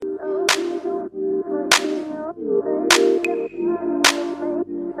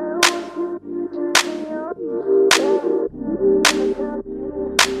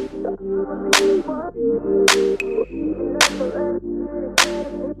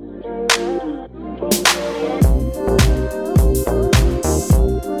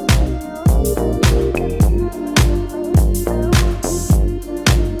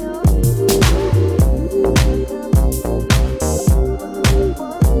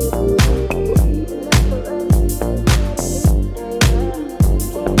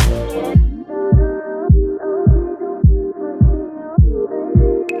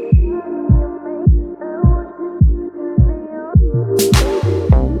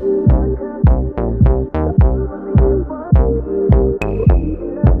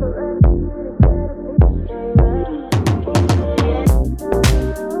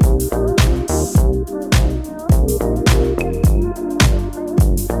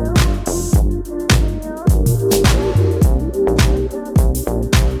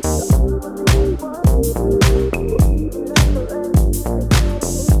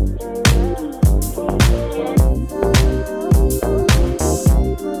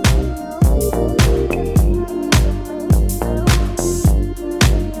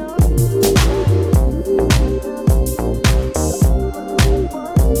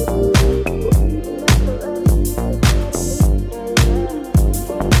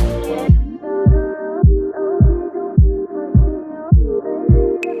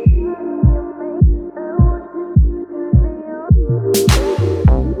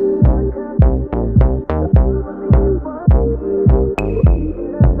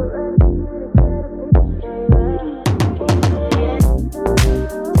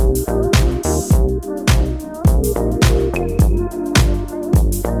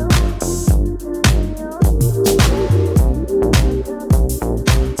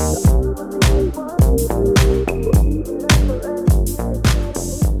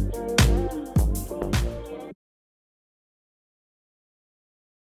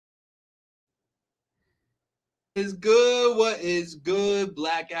is good? What is good?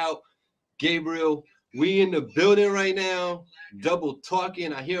 Blackout, Gabriel. We in the building right now. Double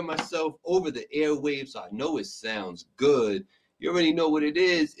talking. I hear myself over the airwaves, so I know it sounds good. You already know what it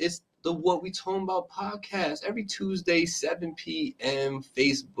is. It's the What We Talking About podcast every Tuesday, 7 p.m.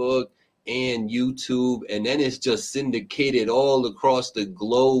 Facebook and YouTube, and then it's just syndicated all across the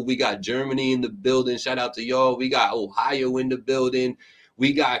globe. We got Germany in the building. Shout out to y'all. We got Ohio in the building.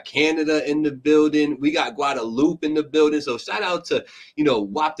 We got Canada in the building. We got Guadeloupe in the building. So shout out to,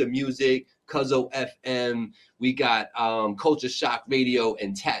 WAP the Music, Cuzzo FM. We got Culture Shock Radio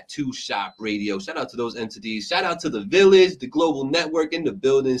and Tattoo Shop Radio. Shout out to those entities. Shout out to the Village, the Global Network in the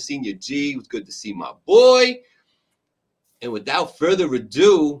building. Senior G, it was good to see my boy. And without further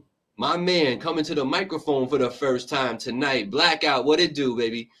ado, my man coming to the microphone for the first time tonight. Blackout, what it do,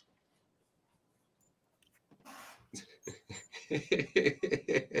 baby?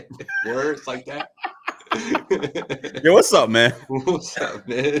 Words like that. Yo, what's up, man? What's up,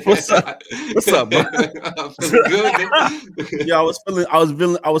 man? What's up? What's up, bro? I'm feeling good, man. Yeah, I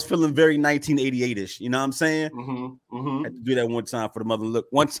was feeling very 1988ish. You know what I'm saying? Mm-hmm. Had to do that one time for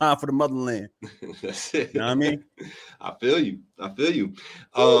the motherland. That's it. You know what I mean? I feel you.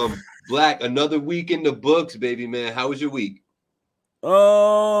 Black, another week in the books, baby, man. How was your week?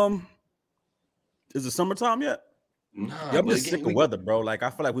 Is it summertime yet? Nah, yeah, I'm just sick of weather, bro. Like, I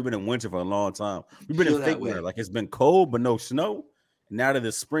feel like we've been in winter for a long time. We've been in fake weather. Like, it's been cold, but no snow. Now that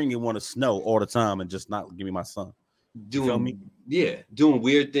it's spring, you want to snow all the time and just not give me my sun. Doing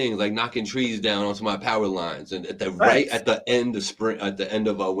weird things like knocking trees down onto my power lines and at the end of spring, at the end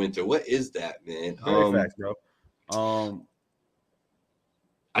of our winter. What is that, man? Very fast, bro.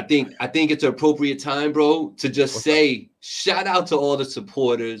 I think it's an appropriate time, bro, to just say shout out to all the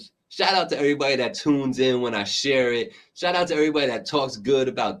supporters. Shout out to everybody that tunes in when I share it. Shout out to everybody that talks good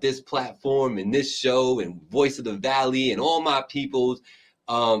about this platform and this show and Voice of the Valley and all my peoples.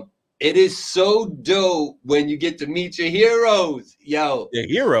 It is so dope when you get to meet your heroes. Yo. The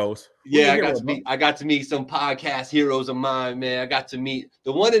heroes? Yeah, I got to meet some podcast heroes of mine, man. I got to meet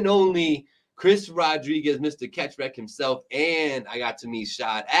the one and only Chris Rodriguez, Mr. Catchwreck himself, and I got to meet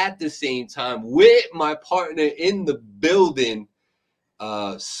Shad at the same time with my partner in the building.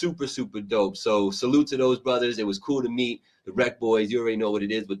 Super, super dope. So salute to those brothers. It was cool to meet the Rec Boys. You already know what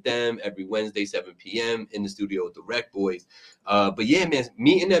it is with them every Wednesday, 7 p.m. in the studio with the Rec Boys. But yeah, man,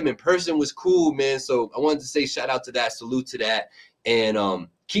 meeting them in person was cool, man. So I wanted to say shout out to that, salute to that, and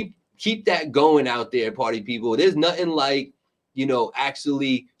keep that going out there, party people. There's nothing like,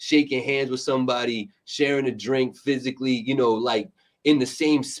 actually shaking hands with somebody, sharing a drink physically, like in the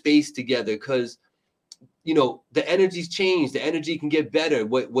same space together, because the energy's changed. The energy can get better.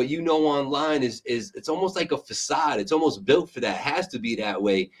 What online is it's almost like a facade. It's almost built for that. It has to be that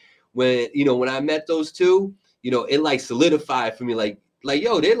way. When I met those two, it like solidified for me. Like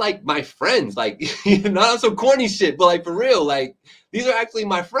yo, they're like my friends. Like not some corny shit, but like for real. Like these are actually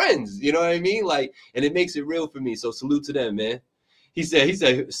my friends. You know what I mean? Like, and it makes it real for me. So salute to them, man. He said,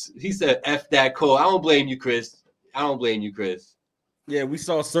 F that call. I don't blame you, Chris. Yeah, we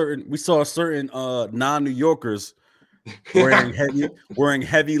saw certain non-New Yorkers wearing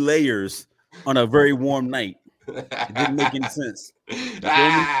heavy layers on a very warm night. It didn't make any sense.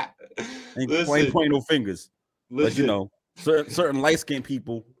 Ain't pointing no fingers. Listen. But certain light-skinned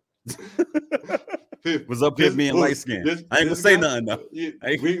people was up here being light-skinned. I ain't gonna say nothing though.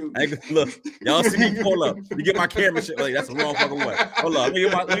 Look, y'all see me pull up. You get my camera shit like that's a long fucking way. Hold on, let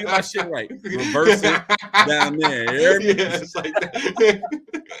me get my shit right. Reverse it down there. Yeah, it's like that.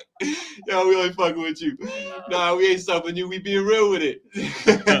 Yo, we only fucking with you. Nah, we ain't stopping you. We being real with it.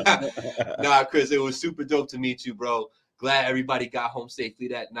 Nah, Chris, it was super dope to meet you, bro. Glad everybody got home safely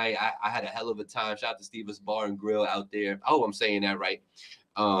that night. I had a hell of a time. Shout out to Steve's Bar and Grill out there. Oh, I'm saying that right.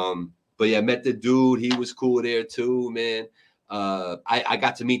 But yeah, met the dude. He was cool there too, man. I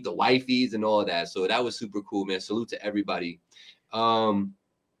got to meet the wifeys and all of that. So that was super cool, man. Salute to everybody. Can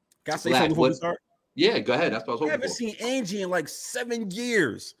I say something before we start? Yeah, go ahead. That's what I was hoping I haven't seen Angie in like 7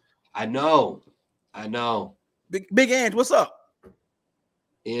 years. I know. Big Ange, what's up?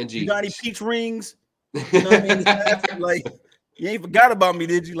 Angie. You got any peach rings? You know what I mean? Like, you ain't forgot about me,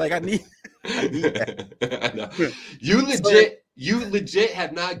 did you? Like, I need that. I know. You legit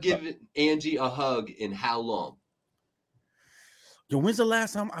have not given Angie a hug in how long? Yo, when's the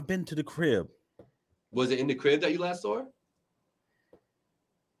last time I've been to the crib? Was it in the crib that you last saw her?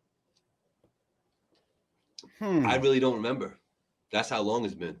 I really don't remember. That's how long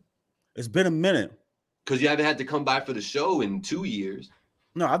it's been. It's been a minute. Because you haven't had to come by for the show in 2 years.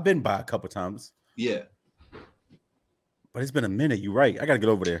 No, I've been by a couple times. Yeah. But it's been a minute. You're right. I got to get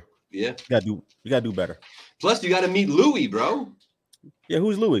over there. Yeah. You gotta do better. Plus, you gotta meet Louis, bro. Yeah,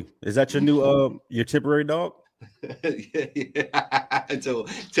 who's Louis? Is that your new your temporary dog? yeah. Until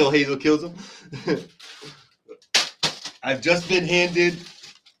Hazel kills him. I've just been handed.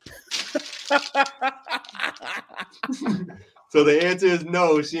 So the answer is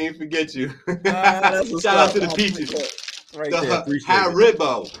no. She ain't forget you. Shout out to the peaches. Right there.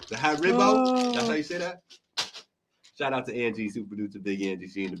 Haribo. The Haribo. That's how you say that. Shout out to Angie, super producer Big Angie.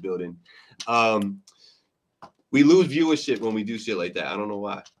 She in the building. We lose viewership when we do shit like that. I don't know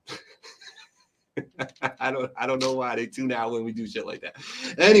why. I don't know why they tune out when we do shit like that.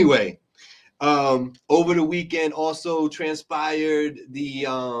 Anyway, over the weekend also transpired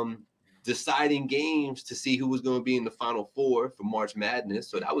the deciding games to see who was going to be in the Final Four for March Madness.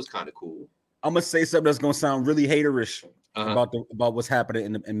 So that was kind of cool. I'm gonna say something that's gonna sound really haterish about what's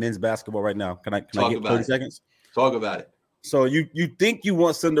happening in men's basketball right now. Can I get 30 seconds? Talk about it. So you think you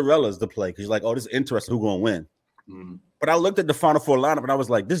want Cinderellas to play because you're like, oh, this is interesting. Who's gonna win? Mm-hmm. But I looked at the Final Four lineup and I was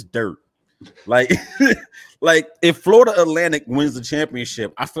like, this dirt. Like, like if Florida Atlantic wins the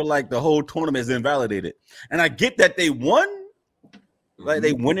championship, I feel like the whole tournament is invalidated. And I get that they won, like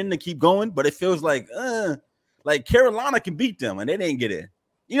they winning to keep going, but it feels like Carolina can beat them and they didn't get in.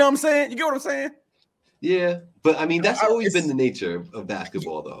 You know what I'm saying? You get what I'm saying? Yeah, but I mean that's always been the nature of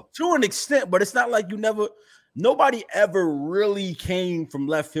basketball, though. To an extent, but it's not like nobody ever really came from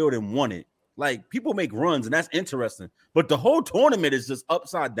left field and won it. Like people make runs, and that's interesting. But the whole tournament is just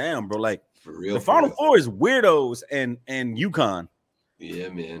upside down, bro. Like for real, the Final Four is weirdos and UConn. Yeah,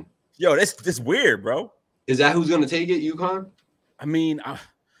 man. Yo, that's weird, bro. Is that who's gonna take it, UConn? I mean,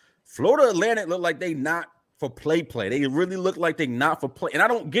 Florida Atlantic look like they not for play. They really look like they not for play, and I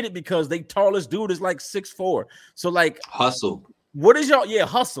don't get it because they tallest dude is like 6'4". So like hustle. What is y'all? Yeah,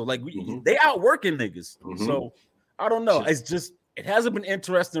 hustle. Like they outworking niggas. So I don't know. It's just it hasn't been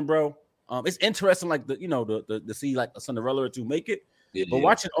interesting, bro. It's interesting, like the see like a Cinderella or two make it, but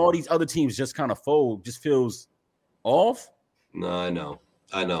watching all these other teams just kind of fold just feels off. No, I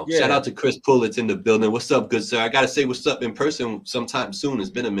know. Yeah. Shout out to Chris Pulitz in the building. What's up, good sir? I gotta say what's up in person sometime soon. It's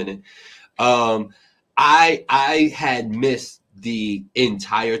been a minute. I had missed the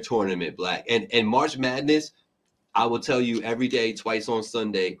entire tournament, Black, and March Madness. I will tell you every day, twice on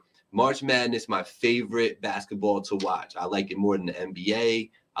Sunday. March Madness, my favorite basketball to watch. I like it more than the NBA.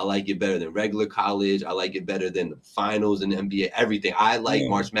 I like it better than regular college. I like it better than the finals and the NBA, everything. I like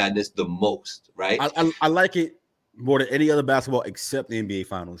March Madness the most, right? I like it more than any other basketball except the NBA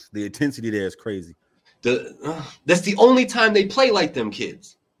finals. The intensity there is crazy. That's the only time they play like them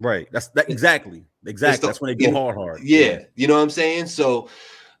kids. Right. Exactly. That's when they go hard. Yeah. You know what I'm saying? So,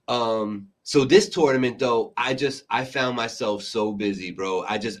 so this tournament though, I found myself so busy, bro.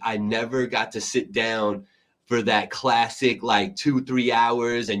 I never got to sit down for that classic like 2-3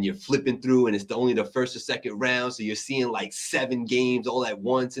 hours and you're flipping through and it's only the first or second round. So you're seeing like 7 games all at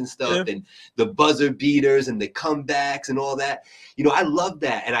once and stuff and the buzzer beaters and the comebacks and all that. You know, I love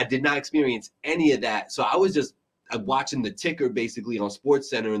that. And I did not experience any of that. So I was just watching the ticker basically on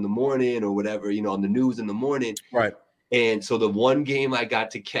SportsCenter in the morning or whatever, on the news in the morning. Right. And so the one game I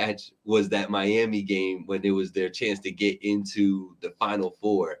got to catch was that Miami game when it was their chance to get into the Final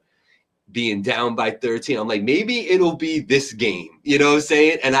Four. Being down by 13, I'm like, maybe it'll be this game, you know what I'm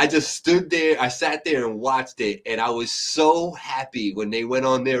saying? And I just stood there, I sat there and watched it, and I was so happy when they went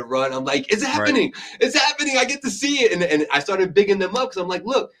on their run. I'm like, it's happening, It's happening, I get to see it. And I started bigging them up because I'm like,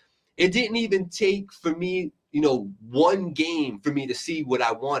 look, it didn't even take for me, one game for me to see what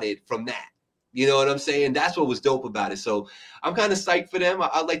I wanted from that. You know what I'm saying? That's what was dope about it. So I'm kind of psyched for them.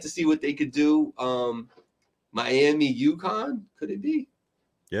 I'd like to see what they could do. Miami, UConn, could it be?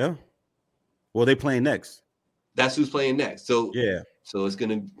 Yeah. Well, they playing next. That's who's playing next. So yeah. So it's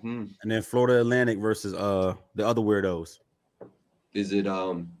gonna. And then Florida Atlantic versus the other weirdos. Is it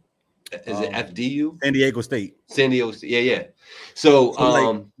FDU? San Diego State. San Diego State. Yeah. So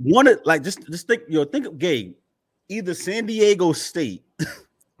just think of Gabe. Either San Diego State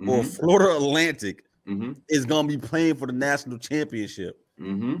or Florida Atlantic is gonna be playing for the national championship.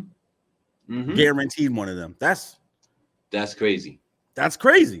 Guaranteed one of them. That's That's crazy.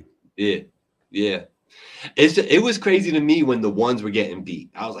 crazy. Yeah. It was crazy to me when the ones were getting beat.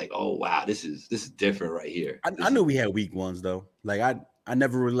 I was like, oh wow, this is different right here. I knew we had weak ones though. Like I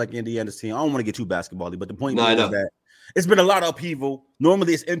never really liked Indiana's team. I don't want to get too basketball-y, but the point is that it's been a lot of upheaval.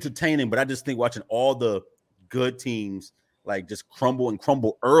 Normally it's entertaining, but I just think watching all the good teams like just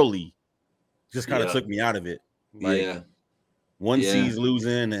crumble early just kind of took me out of it. Like, one seeds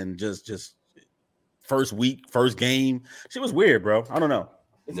losing and just first week, first game. Shit was weird, bro. I don't know.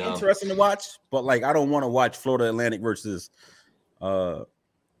 It's interesting to watch, but like I don't want to watch Florida Atlantic versus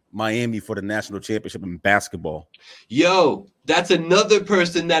Miami for the national championship in basketball. Yo, that's another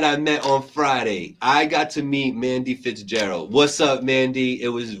person that I met on Friday. I got to meet Mandy Fitzgerald. What's up, Mandy? It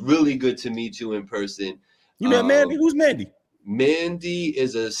was really good to meet you in person. You met Mandy? Who's Mandy? Mandy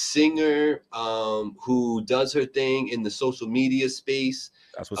is a singer who does her thing in the social media space.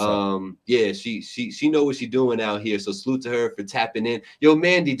 That's what's up. Yeah, she know what she's doing out here. So salute to her for tapping in. Yo,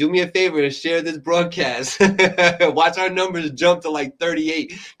 Mandy, do me a favor and share this broadcast. Watch our numbers jump to like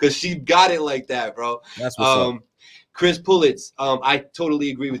 38 because she got it like that, bro. That's what's up. Chris Pullitz, I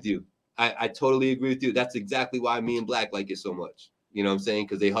totally agree with you. I totally agree with you. That's exactly why me and Black like it so much. You know what I'm saying?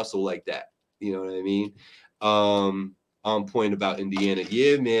 Because they hustle like that. You know what I mean? On point about Indiana.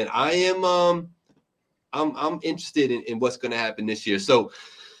 Yeah, man. I am I'm interested in what's gonna happen this year. So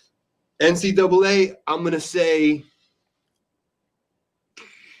NCAA, I'm gonna say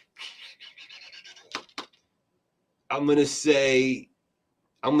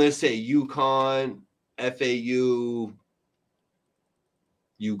UConn, FAU,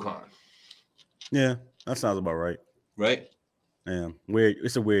 UConn. Yeah, that sounds about right. Right? Yeah. Weird.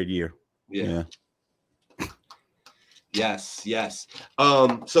 It's a weird year. Yeah. Yes.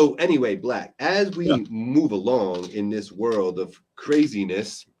 So anyway, Black, as we move along in this world of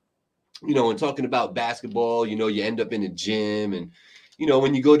craziness, you know, and talking about basketball, you know, you end up in the gym, and you know,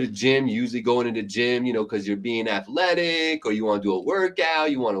 when you go to the gym, you usually go into the gym, you know, because you're being athletic, or you want to do a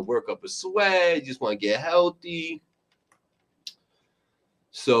workout, you want to work up a sweat, you just want to get healthy.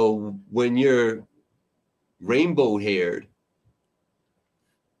 So when you're rainbow haired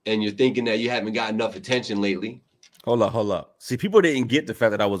and you're thinking that you haven't got enough attention lately. Hold up. See, people didn't get the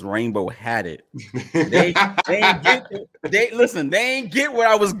fact that I was rainbow hatted. They ain't get it. They ain't get what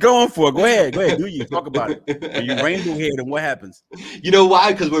I was going for. Go ahead. Do you talk about it? Are you rainbow haired, and what happens? You know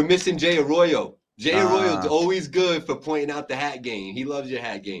why? Because we're missing Jay Arroyo. Jay Arroyo's always good for pointing out the hat game. He loves your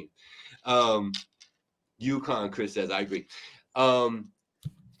hat game. UConn, Chris says, I agree. So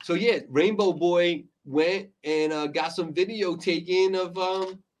yeah, Rainbow Boy went and got some video taken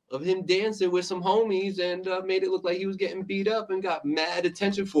of him dancing with some homies and made it look like he was getting beat up and got mad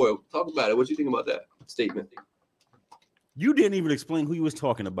attention for it. Talk about it. What do you think about that statement? You didn't even explain who you was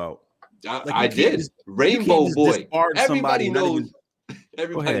talking about. I did. Rainbow Boy. Everybody knows.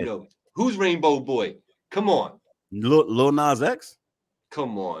 Everybody knows. Who's Rainbow Boy? Come on. Lil Nas X?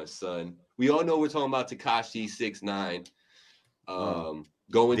 Come on, son. We all know we're talking about Tekashi 6ix9ine.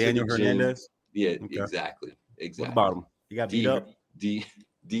 Going Daniel to the gym. Hernandez? Yeah, okay. Exactly. What about him? He got beat up?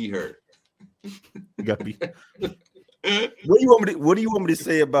 D hurt. He got beat. What do you want me to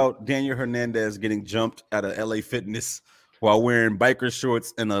say about Daniel Hernandez getting jumped out of LA Fitness while wearing biker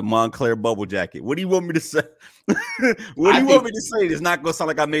shorts and a Montclair bubble jacket? What do you want me to say? What do you want me to say? It's not gonna sound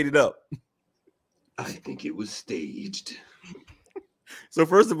like I made it up. I think it was staged. So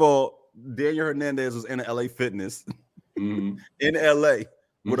first of all, Daniel Hernandez was in LA Fitness in LA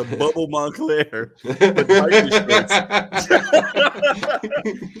with a bubble Montclair with biker shorts.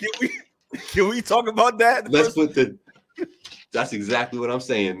 Can we talk about that? That's exactly what I'm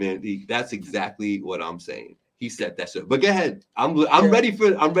saying, man. That's exactly what I'm saying. He said that shit. But go ahead. I'm ready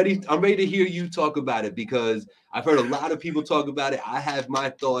to hear you talk about it, because I've heard a lot of people talk about it. I have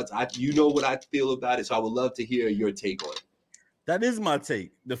my thoughts. You know what I feel about it, so I would love to hear your take on it. That is my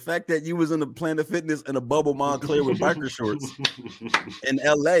take. The fact that you was in the Planet Fitness in a bubble Montclair with biker shorts in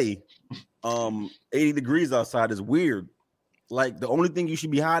LA, 80 degrees outside, is weird. Like, the only thing you should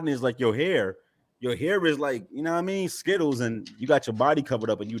be hiding is like your hair. Your hair is like, you know what I mean, Skittles, and you got your body covered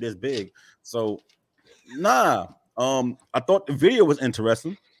up and you this big. So, nah. I thought the video was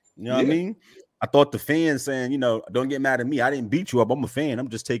interesting. You know what I mean? I thought the fans saying, you know, don't get mad at me. I didn't beat you up. I'm a fan. I'm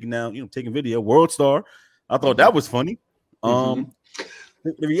just taking video. World star. I thought that was funny. The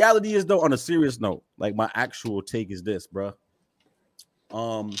reality is, though, on a serious note, like, my actual take is this, bro.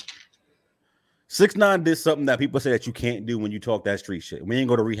 6ix9ine did something that people say that you can't do when you talk that street shit. We ain't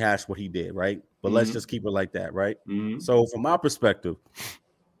going to rehash what he did, right? But let's just keep it like that, right? So from my perspective,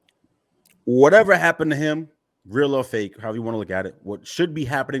 whatever happened to him, real or fake, however you want to look at it, what should be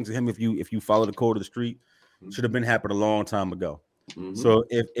happening to him if you follow the code of the street should have been happening a long time ago. So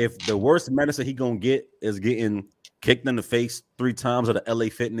if the worst medicine he gonna get is getting kicked in the face 3 times at the LA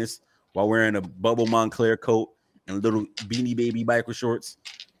Fitness while wearing a bubble Montclair coat and little Beanie Baby biker shorts,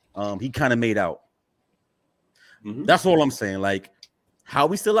 he kind of made out. That's all I'm saying. Like, how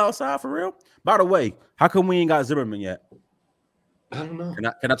we still outside for real? By the way, how come we ain't got Zimmerman yet? I don't know.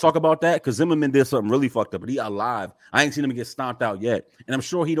 Can I talk about that? Because Zimmerman did something really fucked up, but he alive. I ain't seen him get stomped out yet. And I'm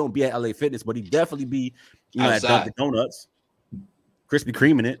sure he don't be at LA Fitness, but he definitely be, at Dunkin' Donuts, Krispy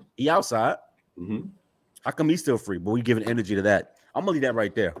Kreme in it. He outside. How come he's still free? But we giving energy to that. I'm gonna leave that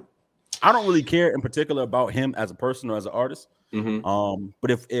right there. I don't really care in particular about him as a person or as an artist.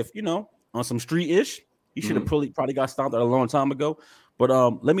 But if you know, on some street ish, he should have probably got stomped out a long time ago. But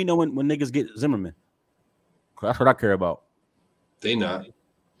let me know when niggas get Zimmerman. That's what I care about. They not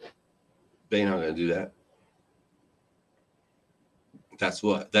gonna do that. That's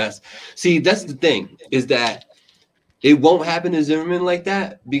the thing, is that it won't happen to Zimmerman like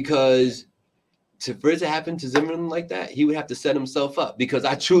that, because for it to happen to Zimmerman like that, he would have to set himself up, because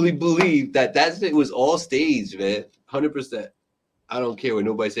I truly believe that it was all staged, man. 100%. I don't care what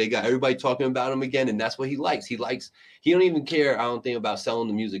nobody say. He got everybody talking about him again, and that's what he likes. He don't even care, I don't think, about selling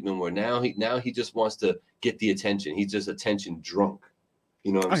the music no more. Now he just wants to get the attention. He's just attention drunk.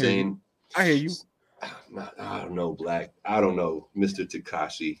 You know what I'm saying? I hear you. I don't know, Black. I don't know, Mr.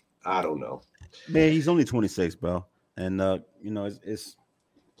 Tekashi. I don't know. Man, he's only 26, bro. And you know, it's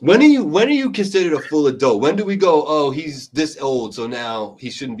when are you considered a full adult? When do we go, oh, he's this old, so now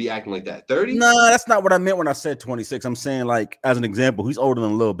he shouldn't be acting like that? 30? No, that's not what I meant when I said 26. I'm saying, like, as an example, he's older than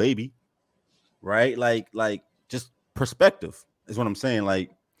a little baby, right? Like just perspective is what I'm saying.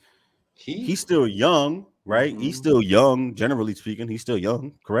 Like, he's still young, right? He's still young, generally speaking. He's still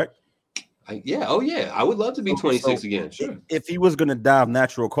young, correct? Yeah. Oh, yeah. I would love to be 26 again. Sure. If he was going to die of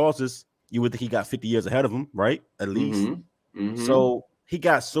natural causes, you would think he got 50 years ahead of him, right? At least. So he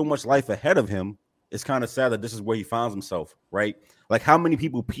got so much life ahead of him. It's kind of sad that this is where he finds himself, right? Like, how many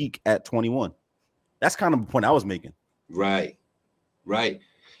people peak at 21? That's kind of the point I was making. Right.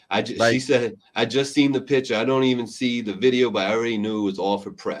 She said, I just seen the picture. I don't even see the video, but I already knew it was all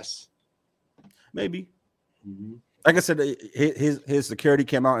for press. Maybe. Like I said, his security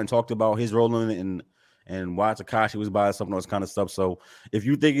came out and talked about his role in it and why Tekashi was buying some of those kind of stuff. So if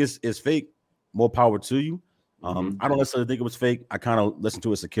you think it's fake, more power to you. I don't necessarily think it was fake. I kind of listened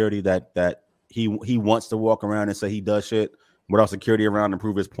to his security that he wants to walk around and say he does shit without security around to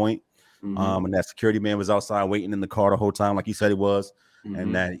prove his point. And that security man was outside waiting in the car the whole time, like he said he was,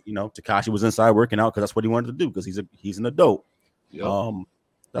 and that, you know, Tekashi was inside working out because that's what he wanted to do, because he's an adult. Yep.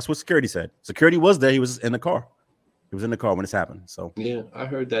 That's what security said. Security was there. He was in the car. He was in the car when this happened. So yeah, I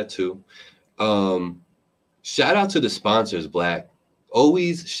heard that too. Shout out to the sponsors, Black.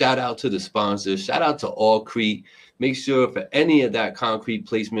 Always shout out to the sponsors. Shout out to Allcrete. Make sure for any of that concrete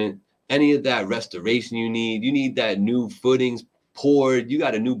placement, any of that restoration you need that new footings poured, you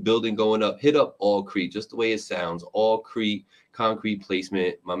got a new building going up, hit up Allcrete, just the way it sounds. Allcrete concrete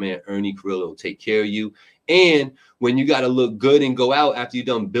placement. My man Ernie Carrillo will take care of you. And when you got to look good and go out after you're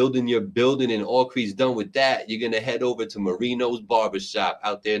done building your building and Allcrete's done with that, you're going to head over to Marino's Barbershop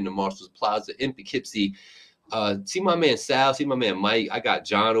out there in the Marshalls Plaza in Poughkeepsie. See my man Sal, see my man Mike. I got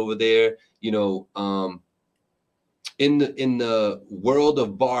John over there. You know, in the world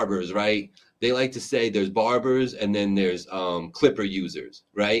of barbers, right? They like to say there's barbers and then there's clipper users,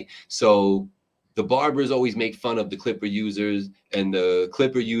 right? So the barbers always make fun of the clipper users, and the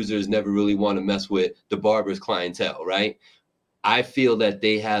clipper users never really want to mess with the barber's clientele, right? I feel that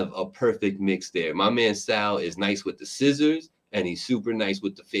they have a perfect mix there. My man Sal is nice with the scissors, and he's super nice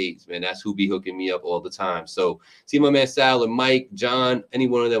with the fades, man. That's who be hooking me up all the time. So see my man Sal or Mike, John, any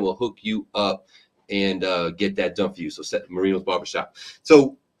one of them will hook you up and get that done for you. So set Marino's Barbershop.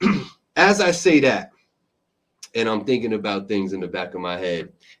 So as I say that, and I'm thinking about things in the back of my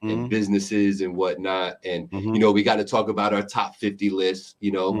head and businesses and whatnot. And, you know, we got to talk about our top 50 list,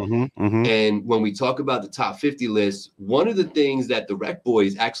 you know. And when we talk about the top 50 list, one of the things that the Rec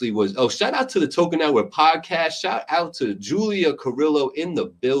Boys actually was, shout out to the Token Hour podcast. Shout out to Julia Carrillo in the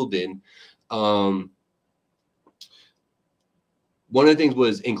building. One of the things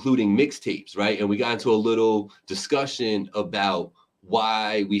was including mixtapes, right? And we got into a little discussion about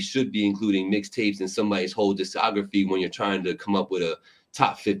why we should be including mixtapes in somebody's whole discography when you're trying to come up with a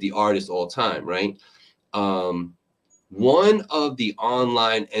top 50 artists all time, right? One of the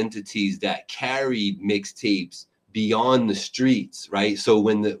online entities that carried mixtapes beyond the streets, right? So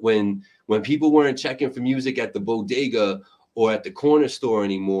when people weren't checking for music at the bodega or at the corner store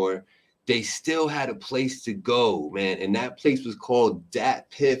anymore, they still had a place to go, man. And that place was called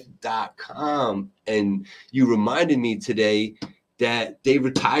datpiff.com. And you reminded me today that they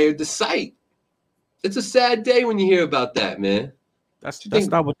retired the site. It's a sad day when you hear about that, man. That's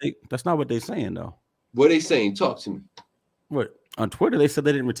not what they're saying though. What are they saying? Talk to me. What, on Twitter they said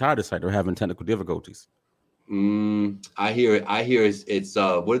they didn't retire the site. They're having technical difficulties. I hear it. It's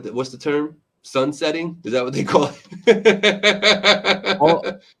what's the term? Sunsetting? Is that what they call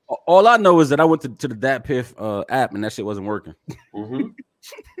it? all I know is that I went to the Dat Piff app and that shit wasn't working.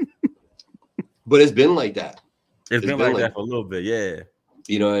 But it's been like that. It's been like that for a little bit, yeah.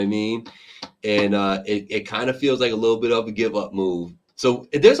 You know what I mean? And it kind of feels like a little bit of a give up move So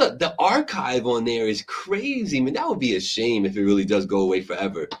the archive on there is crazy. I mean, that would be a shame if it really does go away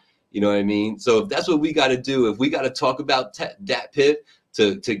forever. You know what I mean? So if that's what we got to do, if we got to talk about Dat Piff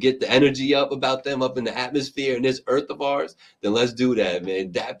to get the energy up about them up in the atmosphere in this earth of ours, then let's do that,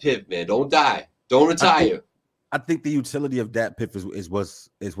 man. Dat Piff, man, don't die, don't retire. I think the utility of Dat Piff is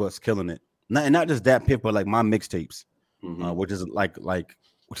what's killing it. Not just Dat Piff, but like my mixtapes, which is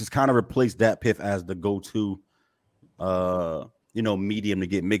which has kind of replaced Dat Piff as the go-to medium to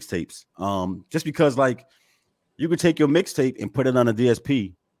get mixtapes. Just because like you could take your mixtape and put it on a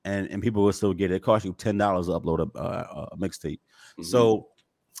DSP and people will still get it. It costs you $10 to upload a mixtape. So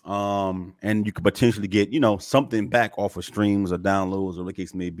and you could potentially get, something back off of streams or downloads or the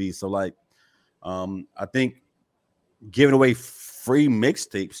case may be. So like I think giving away free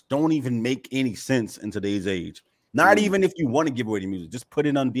mixtapes don't even make any sense in today's age. Not even if you want to give away the music, just put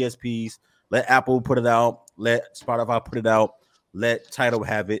it on DSPs, let Apple put it out, let Spotify put it out, let Tidal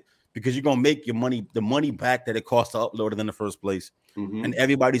have it, because you're gonna make the money back that it costs to upload it in the first place. And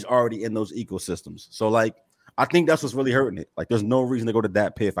everybody's already in those ecosystems. So like I think that's what's really hurting it. Like there's no reason to go to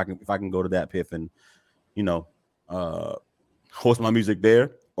Dat Piff. If I can go to Dat Piff and host my music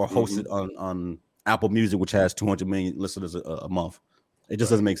there or host it on Apple Music, which has 200 million listeners a month. It just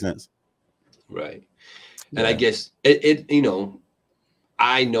doesn't make sense. Right. And I guess it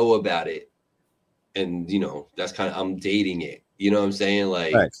I know about it. And, that's kind of, I'm dating it. You know what I'm saying?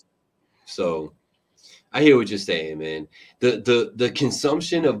 Like, right. So I hear what you're saying, man. The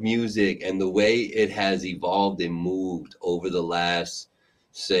consumption of music and the way it has evolved and moved over the last,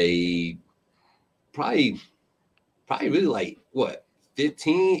 say, probably really like, what,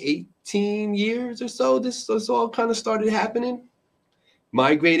 15, 18 years or so, this all kind of started happening.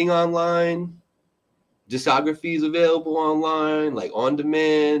 Migrating online. Discography is available online, like on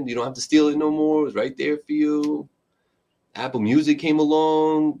demand. You don't have to steal it no more. It's right there for you. Apple Music came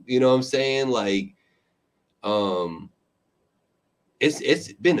along. You know what I'm saying? Like,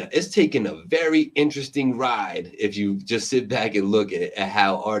 it's taken a very interesting ride if you just sit back and look at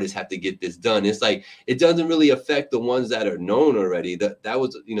how artists have to get this done. It's like it doesn't really affect the ones that are known already. That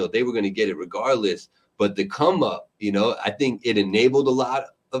was they were going to get it regardless. But the come up, I think it enabled a lot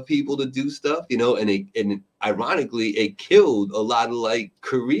of people to do stuff, and ironically, it killed a lot of like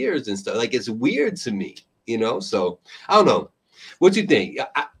careers and stuff. Like it's weird to me, So I don't know. What you think?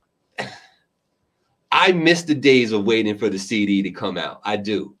 I miss the days of waiting for the CD to come out. I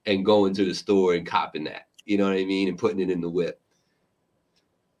do, and going to the store and copping that. You know what I mean, and putting it in the whip.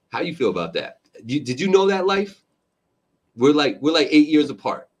 How you feel about that? Did you know that life? We're like 8 years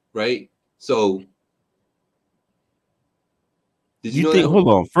apart, right? So. Did you know think? Hold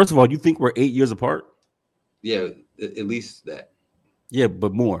on. First of all, you think we're 8 years apart? Yeah, at least that. Yeah,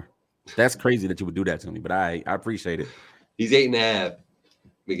 but more. That's crazy that you would do that to me, but I appreciate it. He's 8.5.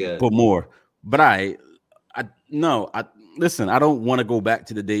 Because but more. But listen. I don't want to go back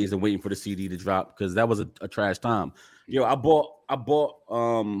to the days of waiting for the CD to drop because that was a trash time. I bought.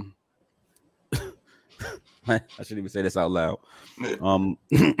 I shouldn't even say this out loud. I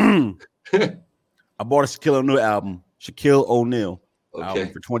bought a Shaquille O'Neal album. Shaquille O'Neal album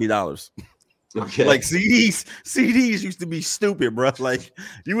for $20. Okay. Like CDs used to be stupid, bro. Like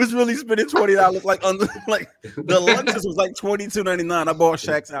you was really spending $20 like on like the Luxus was like $22.99. I bought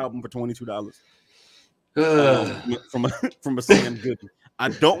Shaq's album for $22. From a Sam Goody. I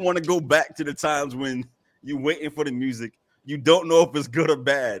don't want to go back to the times when you waiting for the music. You don't know if it's good or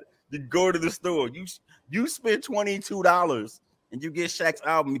bad. You go to the store. You spend $22 and you get Shaq's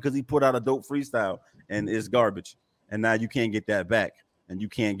album because he put out a dope freestyle and it's garbage. And now you can't get that back, and you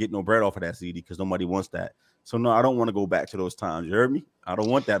can't get no bread off of that CD because nobody wants that. So no, I don't want to go back to those times. You heard me? I don't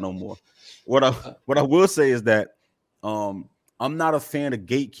want that no more. What I will say is that I'm not a fan of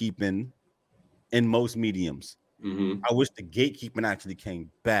gatekeeping in most mediums. I wish the gatekeeping actually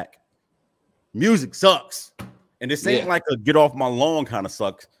came back. Music sucks, and this ain't like a get off my lawn kind of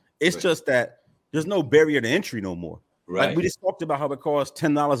sucks. It's just that there's no barrier to entry no more. Right. Like we just talked about how it costs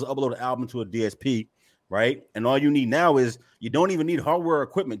 $10 to upload an album to a DSP. Right. And all you need now is you don't even need hardware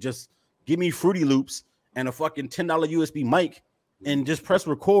equipment. Just give me Fruity Loops and a fucking $10 USB mic and just press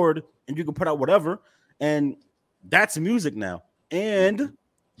record and you can put out whatever. And that's music now. And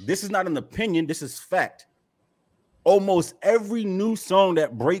this is not an opinion. This is fact. Almost every new song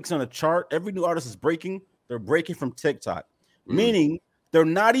that breaks on a chart, every new artist is breaking. They're breaking from TikTok, meaning they're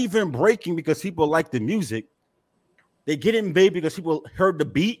not even breaking because people like the music. They get in big because people heard the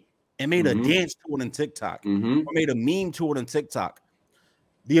beat and made a dance to it on TikTok, or made a meme to it on TikTok.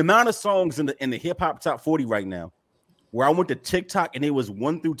 The amount of songs in the hip hop top 40 right now, where I went to TikTok and it was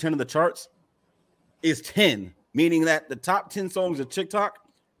 1 through 10 of the charts, is 10. meaning that the top 10 songs of TikTok,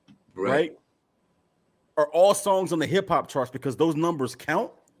 right, are all songs on the hip hop charts because those numbers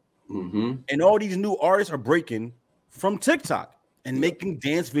count. And all these new artists are breaking from TikTok and making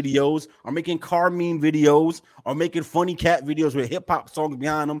dance videos, or making car meme videos, or making funny cat videos with hip hop songs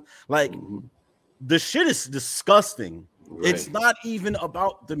behind them. Like the shit is disgusting. It's not even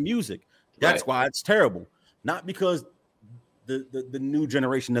about the music. That's why it's terrible. Not because the new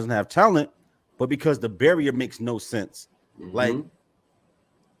generation doesn't have talent, but because the barrier makes no sense. Like,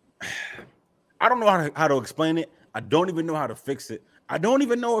 I don't know how to explain it. I don't even know how to fix it. I don't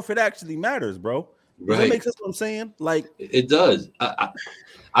even know if it actually matters, bro. Does that make sense what I'm saying? Like, it does.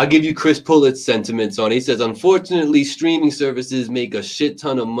 I'll give you Chris Pullett's sentiments on it. He says, unfortunately, streaming services make a shit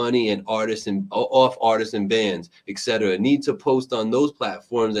ton of money, and artists and bands, etc., need to post on those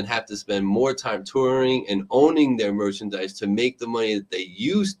platforms and have to spend more time touring and owning their merchandise to make the money that they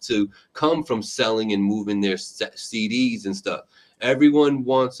used to come from selling and moving their CDs and stuff. Everyone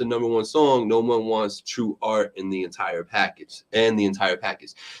wants a number one song. No one wants true art in the entire package.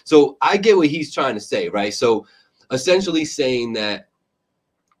 So I get what he's trying to say, right? So essentially saying that,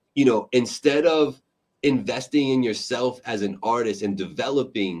 you know, instead of investing in yourself as an artist and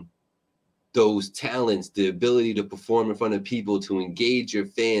developing those talents, the ability to perform in front of people, to engage your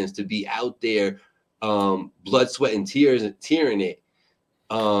fans, to be out there, blood, sweat, and tearing it,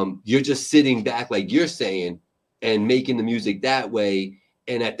 you're just sitting back, like you're saying, and making the music that way.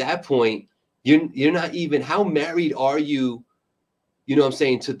 And at that point, you're not even, how married are you, you know what I'm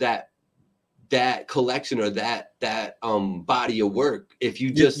saying, to that collection or that body of work, if you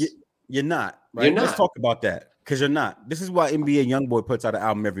just you're not, right? You're not. Let's talk about that, because you're not. This is why NBA Youngboy puts out an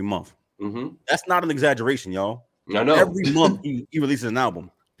album every month. That's not an exaggeration, y'all. I know. Every month he releases an album.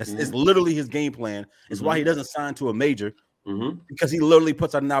 It's literally his game plan. It's why he doesn't sign to a major, because he literally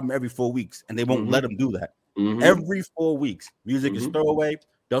puts out an album every 4 weeks, and they won't let him do that. Every 4 weeks, music is throwaway,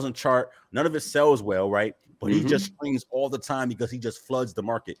 doesn't chart, none of it sells well, right? But he just streams all the time because he just floods the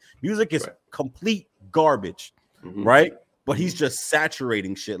market. Music is complete garbage, right? But he's just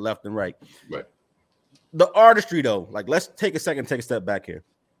saturating shit left and right. The artistry, though, like, let's take a second, take a step back here.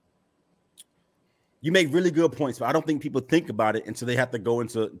 You make really good points, but I don't think people think about it until they have to go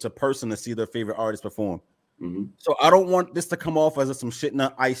into person to see their favorite artist perform. So I don't want this to come off as some shit in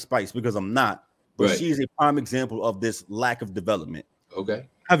the Ice Spice, because I'm not. But she is a prime example of this lack of development. Okay.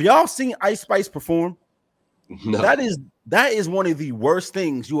 Have y'all seen Ice Spice perform? No. That is one of the worst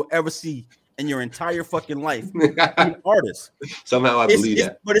things you will ever see in your entire fucking life. An artist. Somehow I believe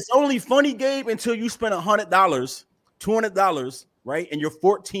that. But it's only funny, Gabe, until you spend $100, $200, right? And you're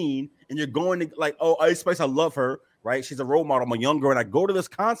 14 and you're going to, like, oh, Ice Spice, I love her, right? She's a role model. I'm a young girl, and I go to this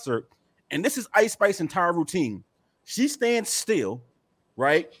concert, and this is Ice Spice's entire routine. She stands still,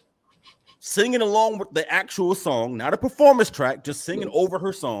 right? Singing along with the actual song, not a performance track, just singing over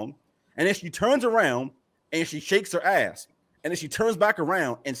her song. And then she turns around and she shakes her ass. And then she turns back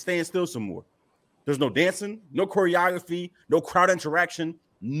around and stands still some more. There's no dancing, no choreography, no crowd interaction,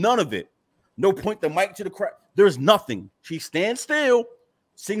 none of it. No point the mic to the crowd. There's nothing. She stands still,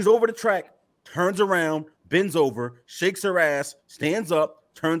 sings over the track, turns around, bends over, shakes her ass, stands up,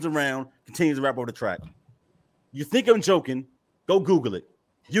 turns around, continues to rap over the track. You think I'm joking? Go Google it.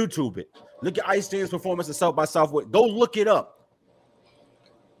 YouTube it. Look at Ice Jam's performance at South by Southwest. Go look it up.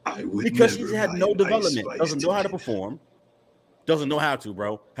 Because she's had no development. Doesn't know how to perform. Doesn't know how to,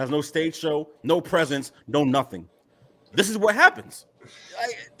 bro. Has no stage show, no presence, no nothing. This is what happens.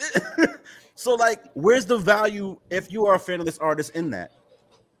 So, like, where's the value if you are a fan of this artist in that?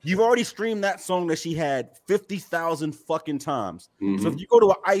 You've already streamed that song that she had 50,000 fucking times. So if you go to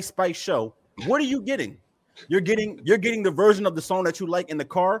an Ice Spice show, what are you getting? You're getting the version of the song that you like in the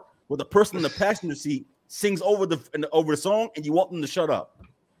car, where the person in the passenger seat sings over the song, and you want them to shut up.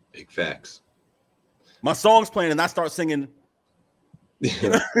 Big facts. My song's playing, and I start singing.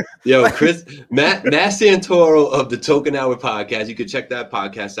 Yo, Matt Santoro of the Token Hour podcast. You can check that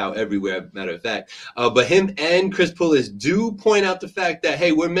podcast out everywhere, matter of fact. But him and Chris Pullis do point out the fact that,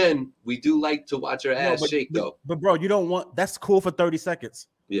 hey, we're men. We do like to watch our ass shake, though. But bro, you don't want, that's cool for 30 seconds.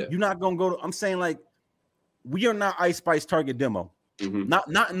 Yeah. You're not gonna go to, I'm saying, like, we are not Ice Spice target demo. Not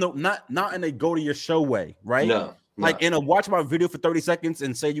in a go to your show way, right? No. Like in a watch my video for 30 seconds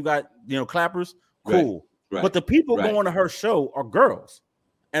and say you got, clappers, cool. Right. But the people going to her show are girls.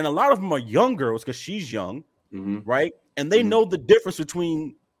 And a lot of them are young girls because she's young, right? And they know the difference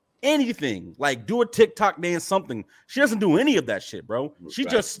between anything. Like, do a TikTok dance, something. She doesn't do any of that shit, bro. She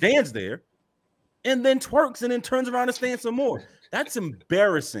just stands there and then twerks and then turns around and stands some more. That's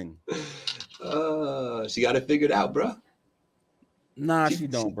embarrassing. She got it figured out, bro. Nah, she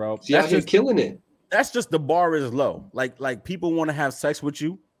don't, bro. She out here killing it. that's just the bar is low. Like people want to have sex with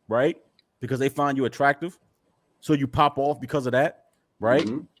you, right? Because they find you attractive. So you pop off because of that, right?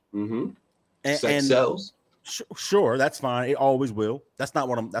 Sex sells. Sure, that's fine. It always will. That's not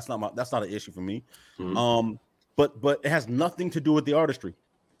an issue for me. But it has nothing to do with the artistry.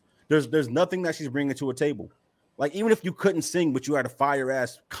 There's nothing that she's bringing to a table. Like, even if you couldn't sing, but you had a fire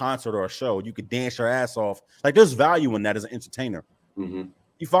ass concert or a show, you could dance your ass off. Like, there's value in that as an entertainer.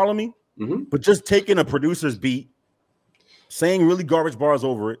 You follow me? But just taking a producer's beat, saying really garbage bars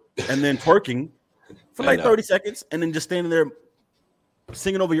over it, and then twerking for like 30 seconds, and then just standing there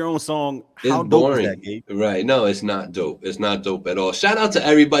singing over your own song. How dope is that, Gabe? Right. No, it's not dope. It's not dope at all. Shout out to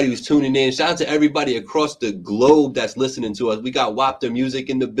everybody who's tuning in. Shout out to everybody across the globe that's listening to us. We got Wapter Music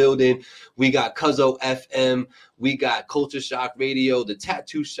in the building. We got Cuzzo FM. We got Culture Shock Radio, the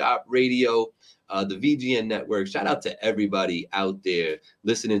Tattoo Shop Radio, the VGN Network. Shout out to everybody out there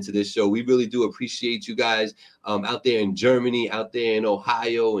listening to this show. We really do appreciate you guys out there in Germany, out there in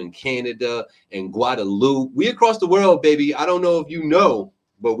Ohio, and Canada, and Guadeloupe. We across the world, baby. I don't know if you know,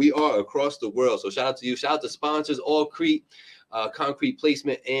 but we are across the world. So shout out to you. Shout out to sponsors, All Crete, Concrete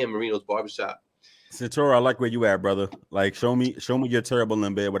Placement, and Marino's Barbershop. Centura, I like where you at, brother. Like, show me you're terrible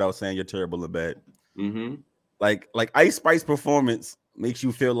in bed without saying you're terrible in bed. Like Ice Spice performance makes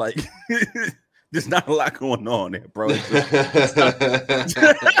you feel like there's not a lot going on there, bro. If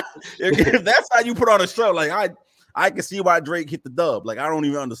that's how you put on a show, like I can see why Drake hit the dub. Like, I don't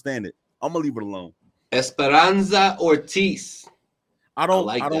even understand it. I'm gonna leave it alone. Esperanza Ortiz. I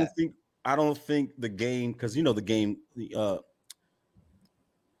don't think the game, because you know the game, the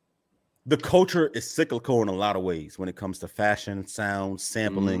culture is cyclical in a lot of ways when it comes to fashion, sound,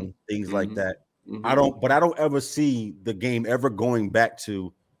 sampling, things like that. I don't ever see the game ever going back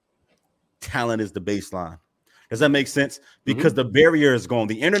to talent is the baseline. Does that make sense? Because the barrier is gone.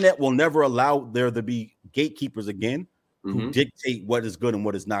 The internet will never allow there to be gatekeepers again who dictate what is good and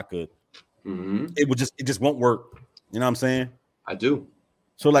what is not good. It just won't work. You know what I'm saying? I do.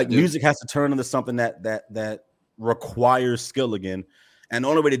 So like music has to turn into something that requires skill again. And the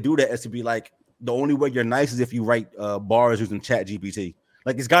only way to do that is to be like, the only way you're nice is if you write bars using Chat GPT.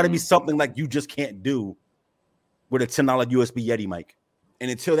 Like, it's got to be something like you just can't do with a $10 USB Yeti mic.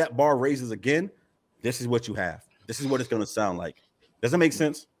 And until that bar raises again, this is what you have. This is what it's going to sound like. Does that make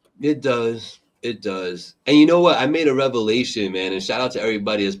sense? It does. It does. And you know what? I made a revelation, man. And shout out to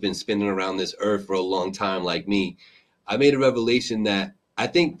everybody that's been spinning around this earth for a long time like me. I made a revelation that I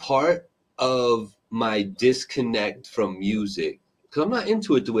think part of my disconnect from music, because I'm not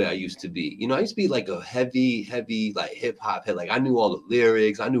into it the way I used to be. You know, I used to be like a heavy, like hip hop head. Like, I knew all the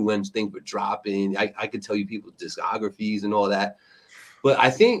lyrics. I knew when things were dropping. I could tell you people's discographies and all that. But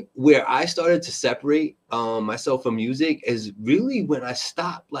I think where I started to separate myself from music is really when I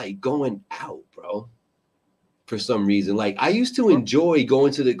stopped like going out, bro. For some reason, like I used to enjoy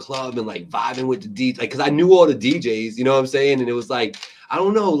going to the club and like vibing with the DJ, like, because I knew all the DJs. You know what I'm saying? And it was like, I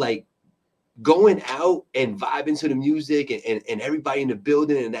don't know, like, going out and vibing to the music and everybody in the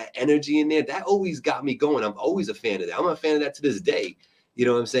building and that energy in there, that always got me going. I'm always a fan of that. I'm a fan of that to this day. You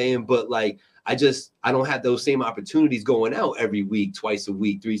know what I'm saying? But like, I don't have those same opportunities going out every week, twice a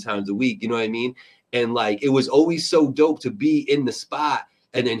week, 3 times a week. You know what I mean? And like, it was always so dope to be in the spot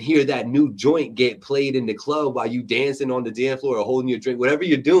and then hear that new joint get played in the club while you dancing on the dance floor or holding your drink, whatever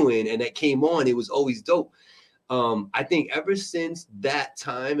you're doing. And that came on, it was always dope. I think ever since that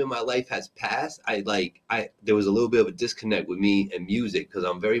time in my life has passed, there was a little bit of a disconnect with me and music, because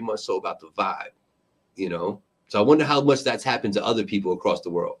I'm very much so about the vibe, you know? So I wonder how much that's happened to other people across the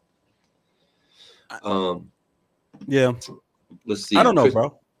world. Yeah. Let's see. I don't know,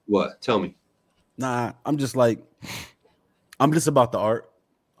 bro. What? Tell me. Nah, I'm just about the art.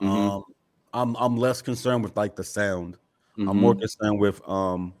 I'm less concerned with like the sound. I'm more concerned with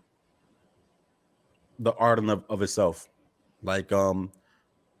the art of itself. Like, how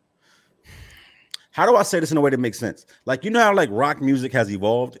do I say this in a way that makes sense? Like, you know how like rock music has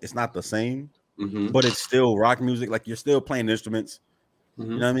evolved? It's not the same, but it's still rock music. Like, you're still playing instruments. You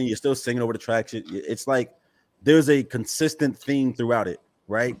know what I mean? You're still singing over the tracks. It's like there's a consistent theme throughout it,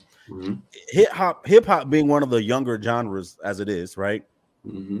 right? Hip hop being one of the younger genres as it is, right?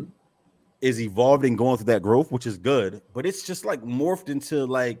 Is evolving, going through that growth, which is good, but it's just like morphed into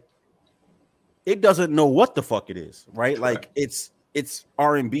like, it doesn't know what the fuck it is, right? Correct. Like it's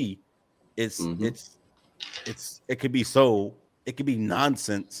R&B, it could be soul, it could be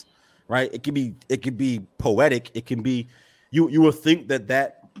nonsense, right? It could be poetic, it can be, you will think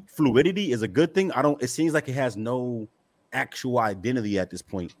that fluidity is a good thing. It seems like it has no actual identity at this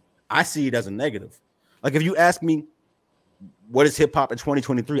point. I see it as a negative. Like, if you ask me what is hip hop in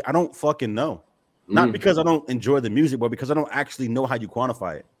 2023, I don't fucking know. Not because I don't enjoy the music, but because I don't actually know how you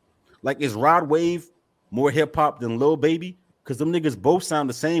quantify it. Like, is Rod Wave more hip hop than Lil Baby? Because them niggas both sound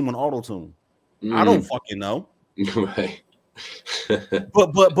the same on auto-tune. I don't fucking know. Right.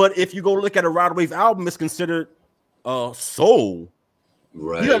 but if you go look at a Rod Wave album, it's considered soul.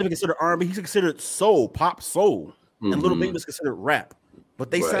 Right. You don't even consider R&B. He's considered soul, pop soul. And Lil Baby is considered rap.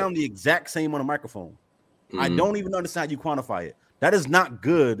 But they sound the exact same on a microphone. I don't even understand how you quantify it. That is not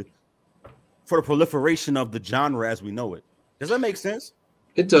good for the proliferation of the genre as we know it. Does that make sense?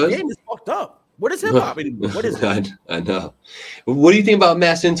 It does. The game is fucked up. What is hip hop anymore? What is it? I know. What do you think about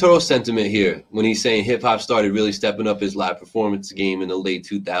Matt Santoro's sentiment here when he's saying hip hop started really stepping up his live performance game in the late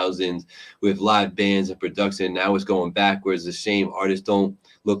 2000s with live bands and production? Now it's going backwards. It's a shame artists don't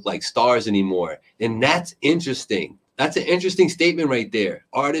look like stars anymore. And that's interesting. That's an interesting statement right there.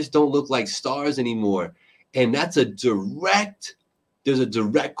 Artists don't look like stars anymore. And that's there's a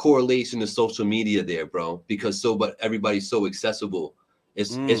direct correlation to social media there, bro, because but everybody's so accessible.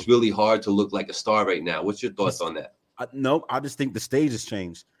 It's really hard to look like a star right now. What's your thoughts on that? No, I just think the stage has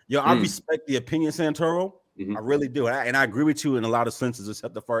changed. I respect the opinion, Santoro. I really do. And I agree with you in a lot of senses,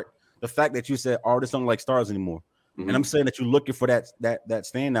 except the fact that you said artists don't like stars anymore. And I'm saying that you're looking for that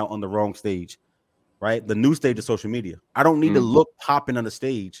standout on the wrong stage, right? The new stage of social media. I don't need to look popping on the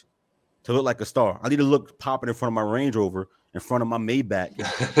stage to look like a star. I need to look popping in front of my Range Rover, in front of my Maybach.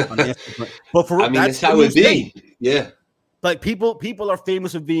 But for that's how it be. Yeah. Like people are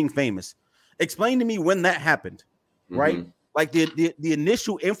famous for being famous. Explain to me when that happened, right? Like the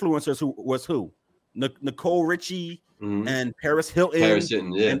initial influencers who? Nicole Richie and Paris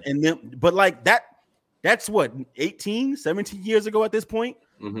Hilton. Yeah. And them, but like that's what 18, 17 years ago at this point.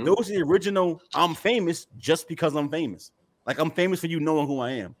 Those are the original I'm famous just because I'm famous. Like I'm famous for you knowing who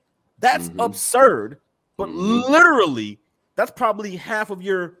I am. That's absurd, but literally that's probably half of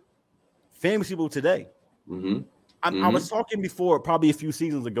your famous people today. I was talking before, probably a few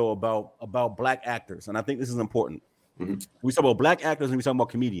seasons ago, about black actors, and I think this is important. We talk about black actors and we talk about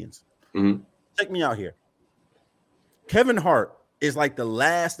comedians. Check me out here. Kevin Hart is like the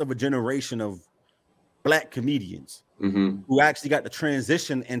last of a generation of black comedians who actually got the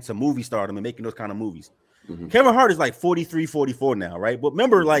transition into movie stardom and making those kind of movies. Kevin Hart is like 43, 44 now, right? But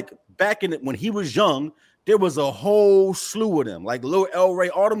remember, like back in when he was young, there was a whole slew of them, like Lil El Rey,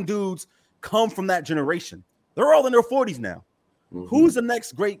 all them dudes come from that generation. They're all in their 40s now. Who's the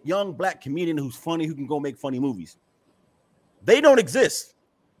next great young black comedian who's funny, who can go make funny movies? They don't exist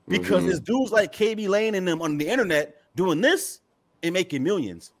because there's dudes like KB Lane and them on the internet doing this and making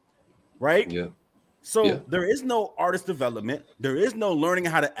millions, right? Yeah. So there is no artist development. There is no learning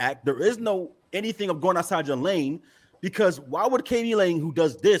how to act. There is no anything of going outside your lane, because why would KB Lane, who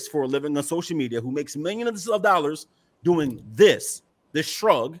does this for a living on social media, who makes millions of dollars doing this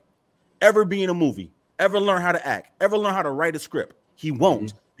shrug, ever be in a movie? Ever learn how to act, ever learn how to write a script? He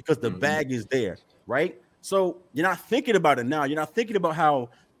won't, because the bag is there, right? So you're not thinking about it now. You're not thinking about how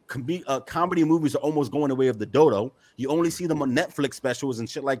comedy movies are almost going the way of the dodo. You only see them on Netflix specials and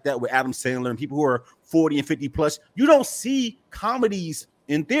shit like that with Adam Sandler and people who are 40 and 50 plus. You don't see comedies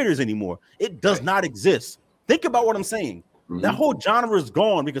in theaters anymore. It does not exist. Think about what I'm saying. That whole genre is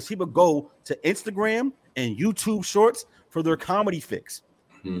gone because people go to Instagram and YouTube shorts for their comedy fix.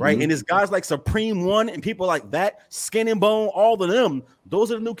 Right, and it's guys like Supreme One and people like that, Skin and Bone, all of them.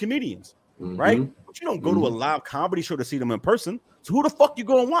 Those are the new comedians, right? But you don't go to a live comedy show to see them in person. So who the fuck you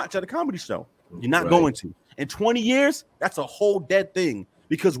go and watch at a comedy show? You're not going to. In 20 years, that's a whole dead thing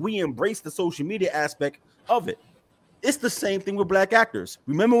because we embrace the social media aspect of it. It's the same thing with black actors.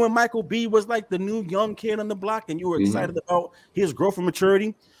 Remember when Michael B was like the new young kid on the block and you were excited about his growth and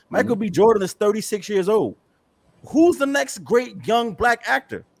maturity? Michael B. Jordan is 36 years old. Who's the next great young black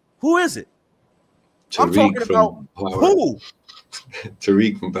actor? Who is it? I'm talking about who?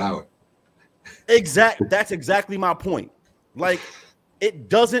 Tariq from Power. That's exactly my point. Like, it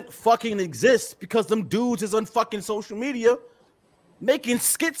doesn't fucking exist because them dudes is on fucking social media making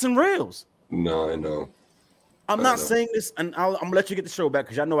skits and reels. No, I know. I'm not saying this, and I'm gonna let you get the show back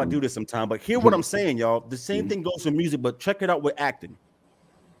because y'all know I do this sometime. But hear what I'm saying, y'all. The same thing goes for music, but check it out with acting.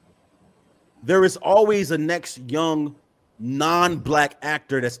 There is always a next young non-black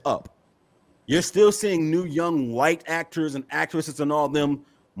actor that's up. You're still seeing new young white actors and actresses and all them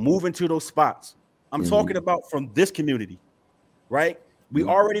move into those spots. I'm talking about from this community, right? We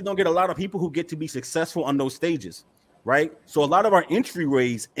already don't get a lot of people who get to be successful on those stages, right? So a lot of our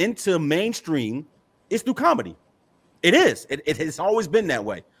entryways into mainstream is through comedy. It is. It has always been that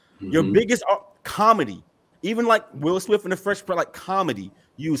way. Your biggest comedy, even like Will Smith and the Fresh Prince, like comedy.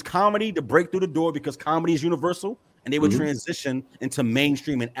 Use comedy to break through the door because comedy is universal and they would transition into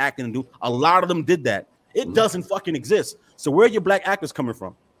mainstream and acting and do. A lot of them did that. It doesn't fucking exist. So where are your black actors coming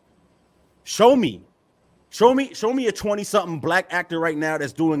from? Show me a 20-something black actor right now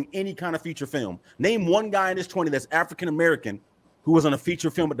that's doing any kind of feature film. Name one guy in his 20 that's African American who was on a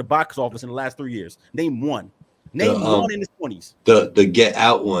feature film at the box office in the last 3 years. Name one. Name one in his 20s. The Get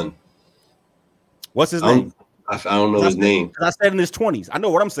Out one. What's his name? I don't know his name. I said in his 20s. I know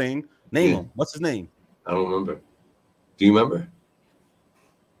what I'm saying. Name him. What's his name? I don't remember. Do you remember?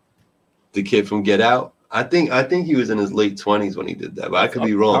 The kid from Get Out? I think he was in his late 20s when he did that, but I could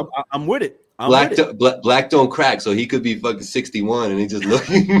be wrong. I'm with it. Black don't crack, so he could be fucking 61 and he just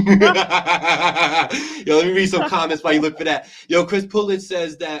looking. Yo, let me read some comments while you look for that. Yo, Chris Pullett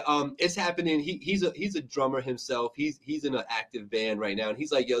says that it's happening. He's a drummer himself. He's in an active band right now, and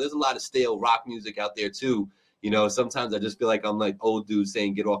he's like, yo, there's a lot of stale rock music out there too. You know, sometimes I just feel like I'm like old dude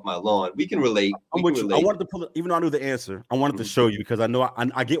saying, "Get off my lawn." We can relate. I wanted to pull it, even though I knew the answer. I wanted to show you because I know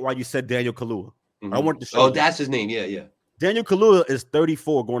I get why you said Daniel Kaluuya. I wanted to show. Oh, that's his name. Yeah. Daniel Kaluuya is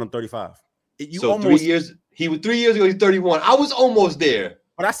 34, going on 35. So 3 years. He was 3 years ago. He's 31. I was almost there.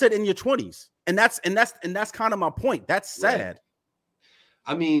 But I said in your 20s, and that's kind of my point. That's sad. Right.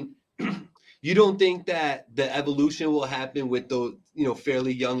 I mean, you don't think that the evolution will happen with those,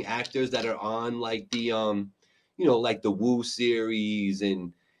 fairly young actors that are on like the like the Woo series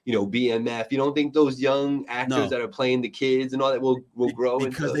and BMF. You don't think those young actors that are playing the kids and all that will grow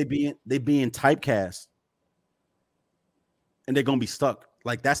because they being typecast and they're gonna be stuck.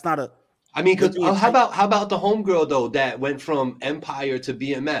 Like that's not a. I mean, because how about the homegirl though that went from Empire to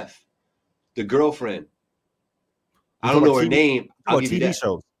BMF, the girlfriend? I don't know her name. I'll give you that.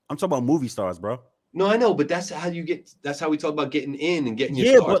 Shows. I'm talking about movie stars, bro. No, I know, but that's how we talk about getting in and getting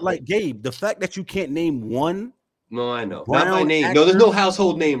your start. But like Gabe, the fact that you can't name one. No, I know. Not my name. Actor. No, there's no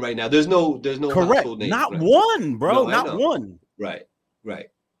household name right now. There's no correct. Household name. Not one, bro. No, not one. Right.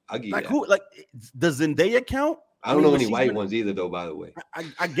 I'll give you that. Who, does Zendaya count? I don't know any white ones either, though, by the way.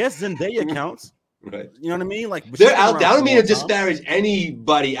 I guess Zendaya counts. Right. You know what I mean? Like they're out there. I don't mean to disparage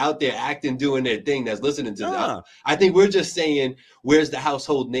anybody out there acting, doing their thing that's listening to that. I think we're just saying, where's the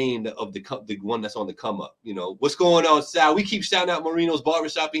household name of the one that's on the come up? What's going on, Sal? We keep shouting out Marino's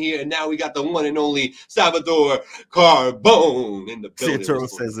Barbershop in here, and now we got the one and only Salvador Carbone in the building. Santoro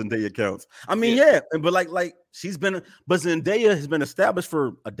says Zendaya counts. I mean, but like she's been, but Zendaya has been established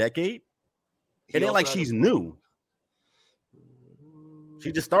for a decade. It ain't like she's new.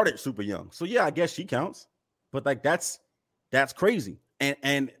 She just started super young. So yeah, I guess she counts. But like that's crazy.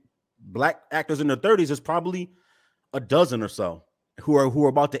 And black actors in their 30s is probably a dozen or so who are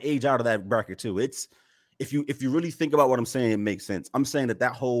about to age out of that bracket too. It's if you really think about what I'm saying, it makes sense. I'm saying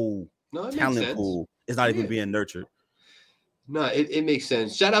that whole talent pool is not even being nurtured. No, it makes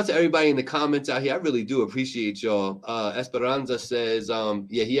sense. Shout out to everybody in the comments out here. I really do appreciate y'all. Esperanza says,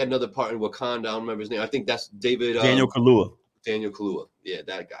 he had another part in Wakanda. I don't remember his name. I think that's Daniel Kaluuya. Daniel Kaluuya. Yeah,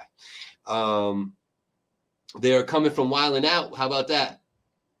 that guy. They're coming from Wildin' Out. How about that?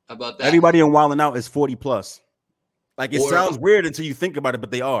 Everybody in Wildin' Out is 40 plus. Like it sounds weird until you think about it,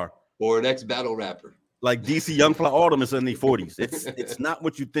 but they are. Or an ex-battle rapper. Like DC Young Fly Autumn is in the 40s. It's not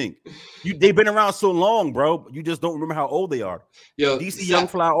what you think. They've been around so long, bro. You just don't remember how old they are. Yo, DC Young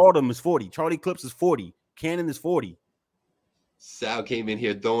Fly Autumn is 40. Charlie Clips is 40. Cannon is 40. Sal came in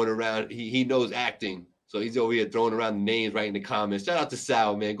here throwing around. He knows acting. So he's over here throwing around the names right in the comments. Shout out to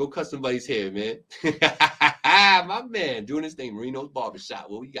Sal, man. Go cut somebody's hair, man. My man doing his thing. Marino's Barbershop.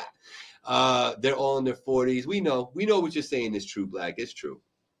 What we got? They're all in their 40s. We know what you're saying is true, Black. It's true.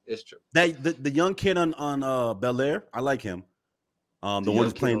 It's true. The young kid on Bel Air, I like him. The one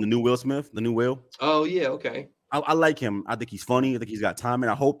who's playing the new Will Smith, the new Will. Oh, yeah, okay. I like him. I think he's funny. I think he's got time.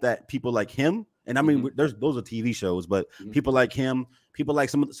 And I hope that people like him, and I mean, those are TV shows, but people like him, people like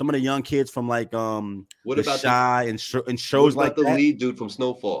some of the young kids from like what about Shy and shows like the lead dude from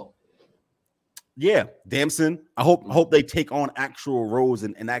Snowfall? Yeah, Damson. I hope they take on actual roles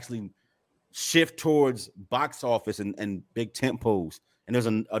and actually shift towards box office and big tempos. And there's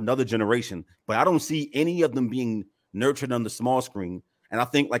another generation, but I don't see any of them being nurtured on the small screen. And I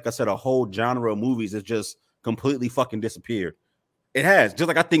think, like I said, a whole genre of movies has just completely fucking disappeared. It has. Just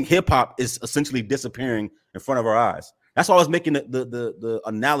like I think hip hop is essentially disappearing in front of our eyes. That's why I was making the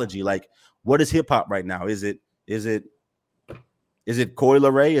analogy. Like, what is hip hop right now? Is it Coi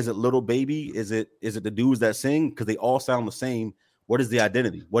Leray? Is it Little Baby? Is it the dudes that sing? Because they all sound the same. What is the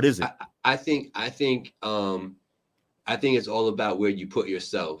identity? What is it? I think it's all about where you put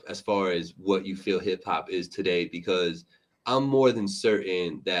yourself as far as what you feel hip hop is today, because I'm more than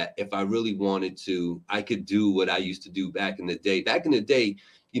certain that if I really wanted to, I could do what I used to do back in the day. Back in the day,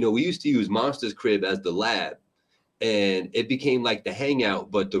 we used to use Monster's Crib as the lab. and it became like the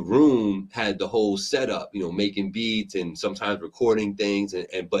hangout, but the room had the whole setup, you know, making beats and sometimes recording things,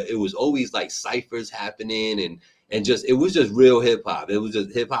 and but it was always like ciphers happening, and just it was just real hip hop. It was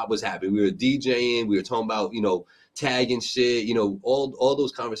just hip hop was happening. We were DJing, we were talking about, you know, tagging shit, you know, all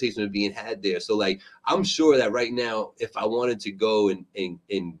those conversations are being had there. So like I'm sure that right now, if I wanted to go and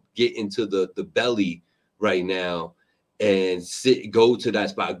get into the belly right now and go to that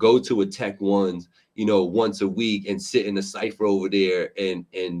spot, go to a Tech Ones, you know, once a week and sit in a cypher over there and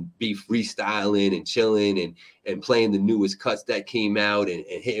be freestyling and chilling and playing the newest cuts that came out and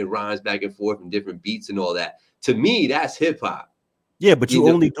hitting rhymes back and forth and different beats and all that. To me, that's hip hop. Yeah, but you're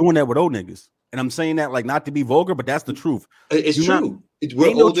only doing that with old niggas. And I'm saying that like not to be vulgar, but that's the truth. It's true.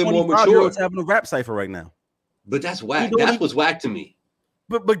 We're older, more mature. Having a rap cipher right now. But that's whack. That's what's whack to me.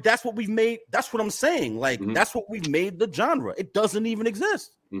 But that's what we've made. That's what I'm saying. Like that's what we've made the genre. It doesn't even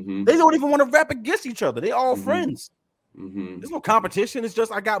exist. They don't even want to rap against each other. They all friends. There's no competition. It's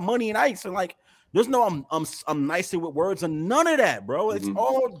just I got money and ice, and like there's no I'm nicer with words and none of that, bro. It's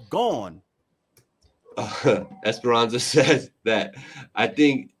all gone. Esperanza says that I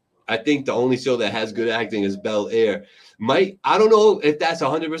think the only show that has good acting is Bel Air. I don't know if that's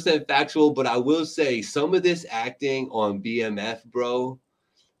 100% factual, but I will say some of this acting on BMF, bro.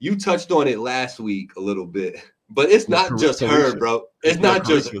 You touched on it last week a little bit, but it's not just her, bro. It's not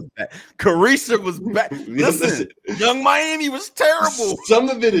just Carissa was bad. Listen, Young Miami was terrible. Some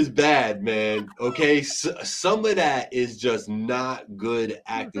of it is bad, man. Okay, some of that is just not good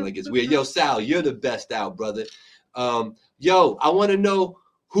acting. Like it's weird. Yo, Sal, you're the best out, brother. Yo, I want to know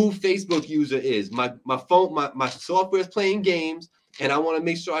who Facebook user is. My phone, my software is playing games, and I want to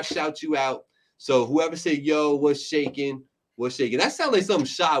make sure I shout you out. So whoever said, yo, what's shaking? What's shaking? That sounds like something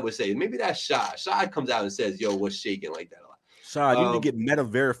Shad would say. Maybe that's Shad. Shad comes out and says, yo, what's shaking like that a lot. Shad, you need to get meta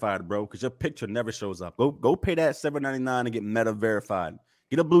verified, bro, because your picture never shows up. Go pay that $7.99 and get meta verified.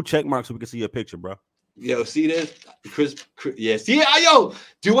 Get a blue check mark so we can see your picture, bro. Yo, see this? Chris yeah, see, yo,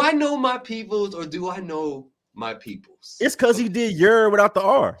 do I know my peoples or do I know my peoples? It's because he did your without the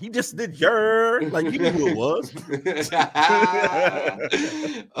R. He just did your, like you knew who it was.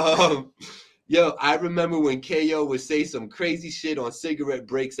 Yo, I remember when KO would say some crazy shit on cigarette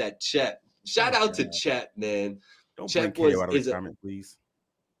breaks at Chet. Shout out to Chet, man. Don't Chet bring KO out of retirement, please.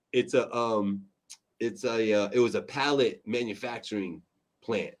 It was a pallet manufacturing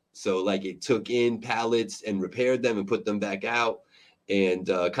plant. So like it took in pallets and repaired them and put them back out, and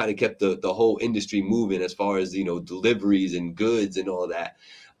kind of kept the whole industry moving as far as, you know, deliveries and goods and all that.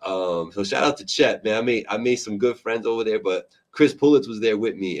 So shout out to Chet, man. I made some good friends over there, but Chris Pullitz was there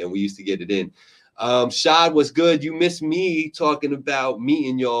with me and we used to get it in. Shad, was good. You missed me talking about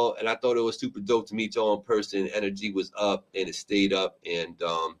meeting y'all, and I thought it was super dope to meet y'all in person. Energy was up and it stayed up. And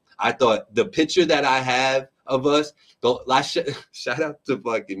I thought the picture that I have of us, shout out to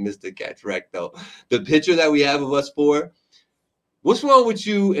fucking Mr. Catchwreck though. The picture that we have of us four. What's wrong with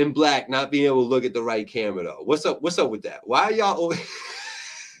you and Black not being able to look at the right camera though? What's up with that? Why are y'all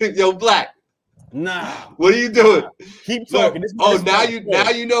Yo, Black? Nah. What are you doing? Keep talking. Look, now you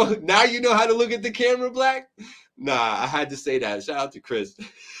know how to look at the camera, Black? Nah, I had to say that. Shout out to Chris.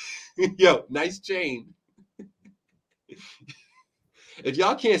 Yo, nice chain. If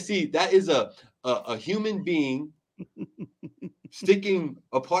y'all can't see, that is a human being sticking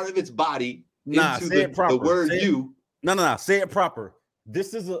a part of its body into the word you. No. Say it proper.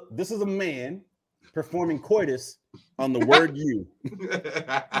 This is a man performing coitus on the word you.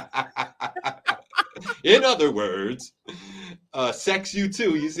 In other words, sex you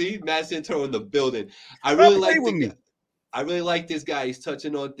too. You see, Matt Santoro in the building. I really like this guy. He's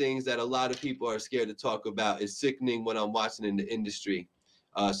touching on things that a lot of people are scared to talk about. It's sickening when I'm watching in the industry.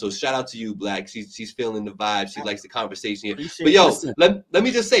 So shout out to you, Black. She's feeling the vibe. She likes the conversation here. But yo, let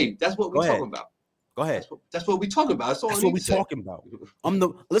me just say, that's what we're talking about. Go ahead. That's what we're talking about. That's what we're talking about. I'm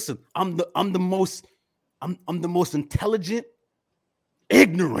the most intelligent,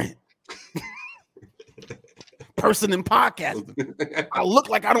 ignorant person in podcasting. I look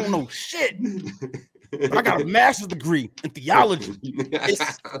like I don't know shit, but I got a master's degree in theology.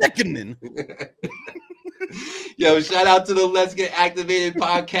 It's sickening. Yo, shout out to the Let's Get Activated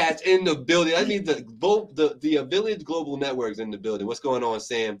podcast in the building. I mean the Village Global Network's in the building. What's going on,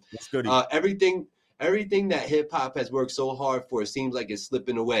 Sam? That's good. Everything that hip hop has worked so hard for, it seems like it's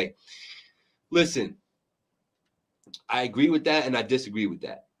slipping away. Listen, I agree with that and I disagree with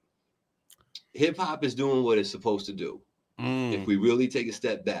that. Hip hop is doing what it's supposed to do. If we really take a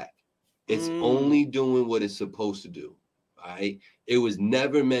step back, it's only doing what it's supposed to do. All right. It was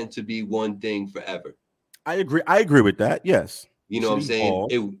never meant to be one thing forever. I agree with that. Yes. You know what I'm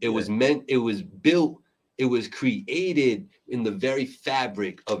saying? It was built it was created in the very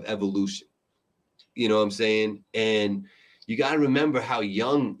fabric of evolution. You know what I'm saying? And you got to remember how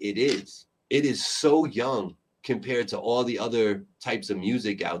young it is. It is so young compared to all the other types of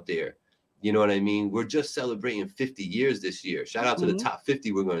music out there. You know what I mean? We're just celebrating 50 years this year. Shout out to the top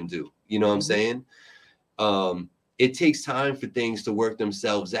 50 we're going to do. You know what I'm saying? It takes time for things to work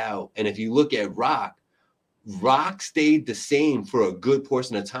themselves out. And if you look at rock stayed the same for a good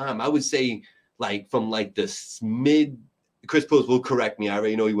portion of time. I would say like from like the mid, Chris Post will correct me. I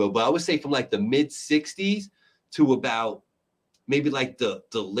already know he will, but I would say from like the mid 60s to about maybe like the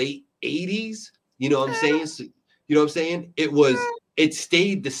late 80s. You know what I'm saying? So, you know what I'm saying? It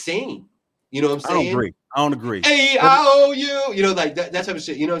stayed the same. You know what I'm saying? I don't agree. Hey, I owe you. You know, like that type of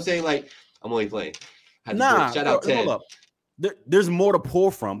shit. You know what I'm saying? Like, I'm only playing. Shout out Ted. Hold up. There's more to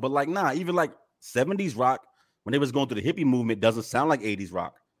pull from, but like, even like 70s rock, when they was going through the hippie movement, doesn't sound like 80s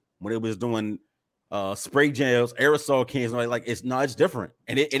rock. When it was doing spray gels, aerosol cans, like it's different.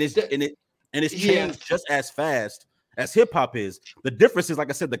 And it's changed just as fast as hip hop is. The difference is, like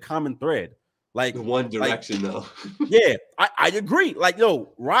I said, the common thread. Like the one direction, though. Yeah, I agree. Like,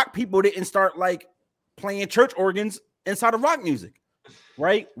 rock people didn't start like playing church organs inside of rock music,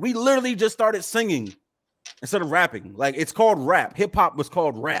 right? We literally just started singing instead of rapping. Like, it's called rap. Hip hop was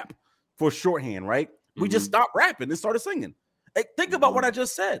called rap for shorthand, right? We just stopped rapping and started singing. Like, think about what I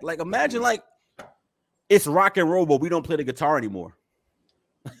just said. Like, imagine like it's rock and roll, but we don't play the guitar anymore.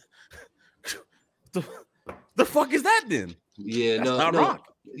 The fuck is that then? Yeah, that's not rock.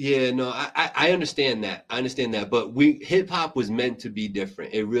 Yeah, no, I understand that. But hip hop was meant to be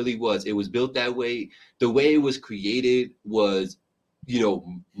different. It really was. It was built that way. The way it was created was,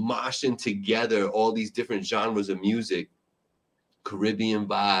 moshing together all these different genres of music, Caribbean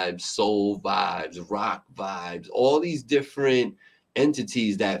vibes, soul vibes, rock vibes, all these different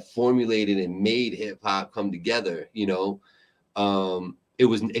entities that formulated and made hip hop come together. It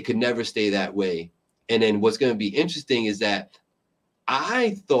could never stay that way. And then what's going to be interesting is that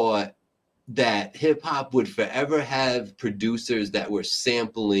I thought that hip hop would forever have producers that were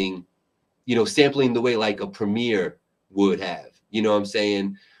sampling the way like a Premiere would have, you know what I'm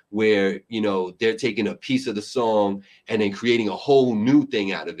saying? Where, they're taking a piece of the song and then creating a whole new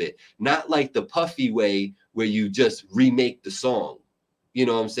thing out of it. Not like the Puffy way where you just remake the song. You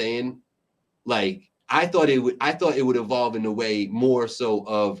know what I'm saying? Like, I thought it would evolve in a way more so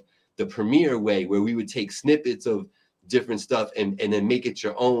of the Premiere way, where we would take snippets of different stuff and then make it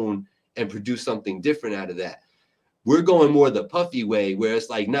your own and produce something different out of that. We're going more the Puffy way, where it's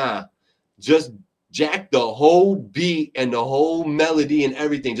like, nah, just jack the whole beat and the whole melody and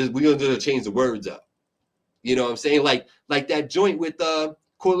everything. We're gonna change the words up. You know what I'm saying? Like that joint with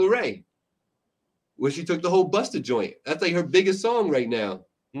Coyle Ray, where she took the whole Busta joint. That's like her biggest song right now.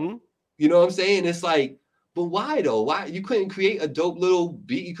 Mm-hmm. You know what I'm saying? It's like, but why though? Why you couldn't create a dope little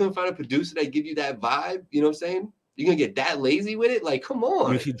beat? You couldn't find a producer that give you that vibe? You know what I'm saying? You're gonna get that lazy with it? Like, come on. I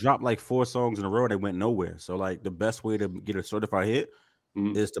mean, she dropped like 4 songs in a row that went nowhere. So like the best way to get a certified hit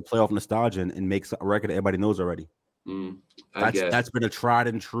is to play off nostalgia and make a record that everybody knows already. That's been a tried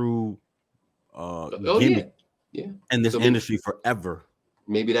and true gimmick in this industry forever.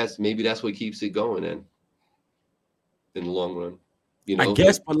 Maybe that's what keeps it going then in the long run. I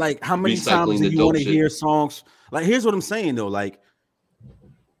guess, but like, how many times do you want to hear songs? Like, here's what I'm saying though. Like,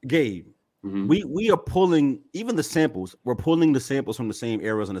 Gabe, we are pulling even the samples. We're pulling the samples from the same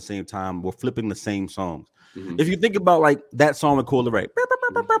eras and the same time. We're flipping the same songs. If you think about like that song with Coyle Ray,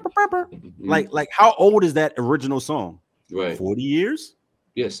 like how old is that original song? Right, 40 years.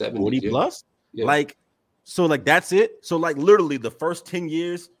 Yeah, 70, 40 plus. Yeah. Like, so like that's it. So like literally the first 10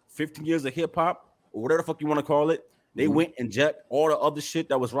 years, 15 years of hip hop, or whatever the fuck you want to call it. They went and jet all the other shit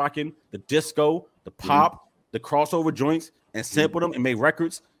that was rocking, the disco, the pop, the crossover joints, and sampled them and made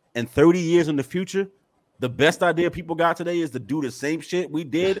records. And 30 years in the future, the best idea people got today is to do the same shit we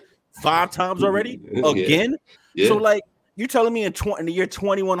did 5 times already again. Yeah. So like, you telling me in the year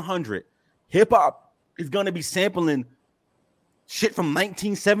 2100, hip hop is gonna be sampling shit from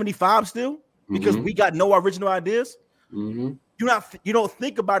 1975 still because we got no original ideas? You don't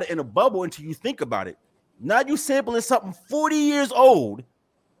think about it in a bubble until you think about it. Now you sampling something 40 years old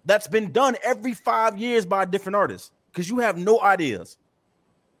that's been done every 5 years by a different artist because you have no ideas.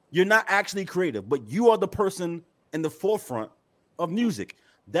 You're not actually creative, but you are the person in the forefront of music.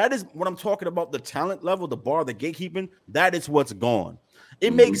 That is what I'm talking about, the talent level, the bar, the gatekeeping. That is what's gone.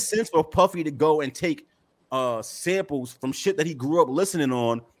 It makes sense for Puffy to go and take samples from shit that he grew up listening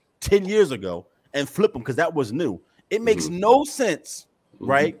on 10 years ago and flip them because that was new. It makes no sense,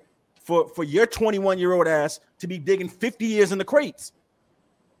 right? For your 21-year-old ass to be digging 50 years in the crates.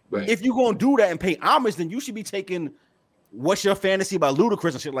 Right. If you're gonna do that and pay homage, then you should be taking What's Your Fantasy by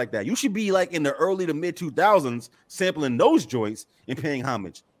Ludacris and shit like that. You should be like in the early to mid 2000s sampling those joints and paying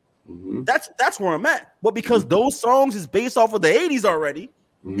homage. Mm-hmm. That's where I'm at. But because those songs is based off of the 80s already,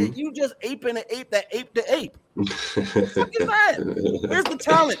 you just aping an ape that ape the ape. What the fuck is that? Where's the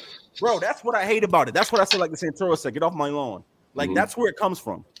talent? Bro, that's what I hate about it. That's what I said, like the Santoro said, get off my lawn. Like, that's where it comes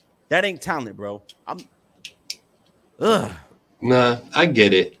from. That ain't talent, bro. Nah, I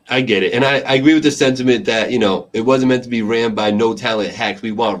get it. And I agree with the sentiment that, it wasn't meant to be ran by no talent hacks.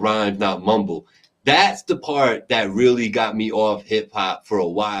 We want rhymes, not mumble. That's the part that really got me off hip hop for a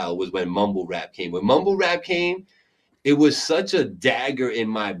while, was when mumble rap came. When mumble rap came, it was such a dagger in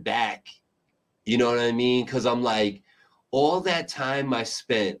my back. You know what I mean? Because I'm like, all that time I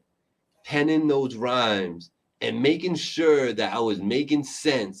spent penning those rhymes and making sure that I was making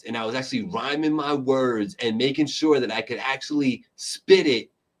sense and I was actually rhyming my words and making sure that I could actually spit it,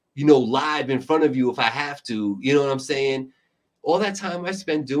 live in front of you if I have to. You know what I'm saying? All that time I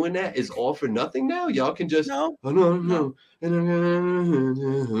spent doing that is all for nothing now. Y'all can just no.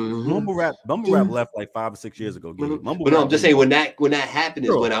 Mumble rap left like 5 or 6 years ago. I'm just saying when that happened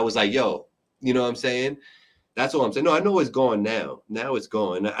is when I was like, yo, you know what I'm saying? That's all I'm saying. No, I know it's gone now. Now it's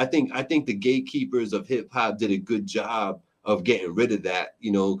gone. I think the gatekeepers of hip hop did a good job of getting rid of that,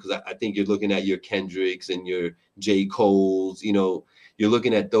 because I think you're looking at your Kendricks and your J. Coles, you're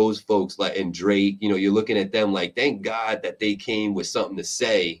looking at those folks like, and Drake, you're looking at them like, thank God that they came with something to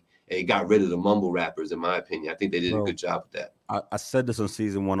say and got rid of the mumble rappers, in my opinion. I think they did a good job with that. I said this on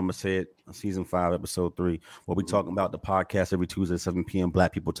season 1. I'm going to say it on season 5, episode 3, where we talking about the podcast every Tuesday at 7 p.m.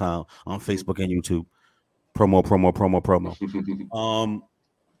 Black People Time on Facebook and YouTube. Promo.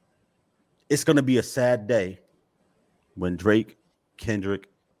 It's going to be a sad day when Drake, Kendrick,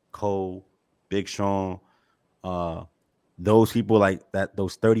 Cole, Big Sean, those people like that,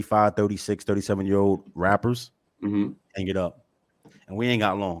 those 35, 36, 37-year-old rappers hang it up. And we ain't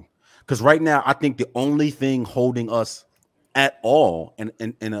got long. Because right now, I think the only thing holding us at all in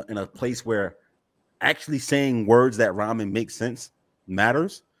a place where actually saying words that rhyme and make sense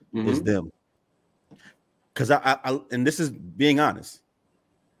matters is them. Because I and this is being honest.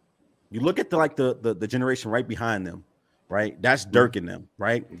 You look at the generation right behind them, right? That's Dirk in them,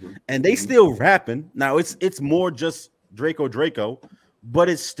 right? And they still rapping. Now it's more just Draco, but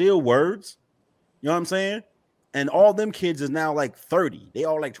it's still words. You know what I'm saying? And all them kids is now like 30. They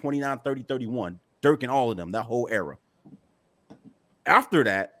all like 29, 30, 31. Dirk and all of them, that whole era. After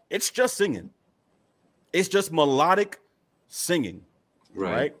that, it's just singing. It's just melodic singing,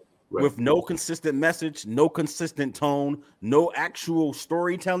 right? With no consistent message, no consistent tone, no actual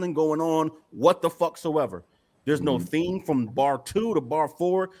storytelling going on, what the fuck soever. There's no theme from bar 2 to bar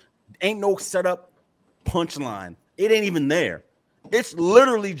 4. Ain't no setup punchline. It ain't even there. It's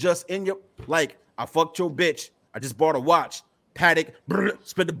literally just in your, like, I fucked your bitch. I just bought a watch. Paddock,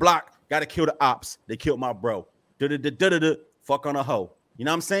 spit the block. Gotta kill the ops. They killed my bro. Fuck on a hoe. You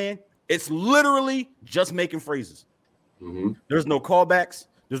know what I'm saying? It's literally just making phrases. There's no callbacks.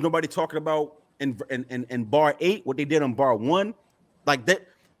 There's nobody talking about in bar 8 what they did on bar 1. Like that,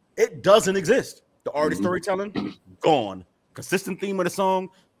 it doesn't exist. The art of storytelling, gone. Consistent theme of the song,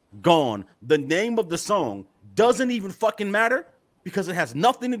 gone. The name of the song doesn't even fucking matter because it has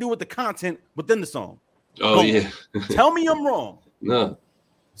nothing to do with the content within the song. Oh, gone. Yeah. Tell me I'm wrong. No.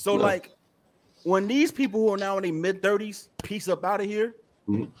 So, like, when these people who are now in their mid-30s piece up out of here,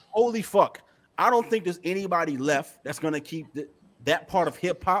 holy fuck. I don't think there's anybody left that's going to keep that part of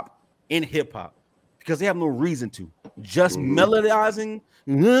hip-hop in hip-hop because they have no reason to. Just melodizing,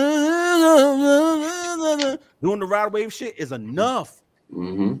 doing the ride wave shit is enough.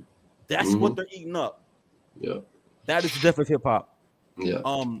 That's what they're eating up. Yeah. That is the death of hip-hop. Yeah.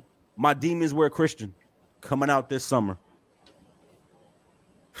 My Demons Wear Christian coming out this summer.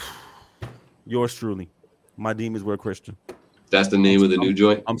 Yours truly. My Demons Wear Christian. That's the name of the new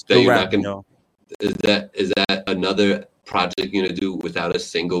joint? I'm still rapping, y'all. Is that another project you're gonna do without a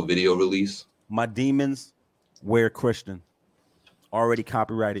single video release? My Demons Wear Christian. Already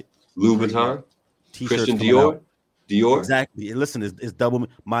copyrighted. Louboutin? Christian Dior? Out. Dior? Exactly. And listen, it's double.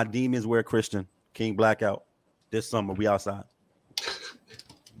 My Demons Wear Christian. King Blackout. This summer, we outside.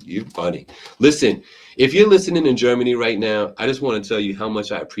 You're funny. Listen, if you're listening in Germany right now, I just want to tell you how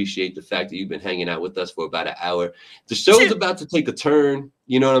much I appreciate the fact that you've been hanging out with us for about an hour. The show's about to take a turn,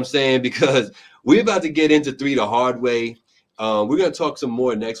 you know what I'm saying? Because we're about to get into 3 the hard way. We're going to talk some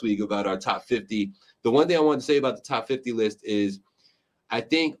more next week about our top 50. The one thing I want to say about the top 50 list is I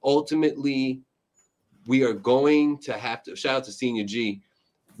think ultimately we are going to have to, shout out to Senior G,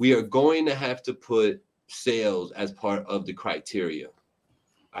 we are going to have to put sales as part of the criteria.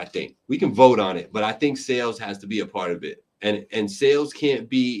 I think we can vote on it, but I think sales has to be a part of it, and sales can't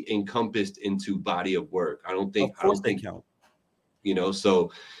be encompassed into body of work. I don't think they count. You know,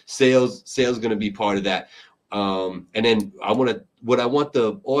 so sales going to be part of that. And then what I want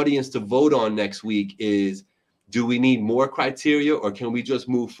the audience to vote on next week is, do we need more criteria, or can we just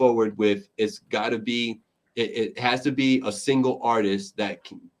move forward with it has to be a single artist that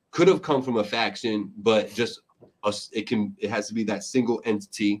could have come from a faction, but just it has to be that single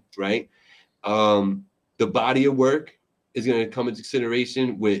entity, right? The body of work is going to come into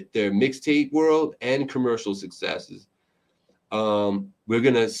consideration with their mixtape world and commercial successes. We're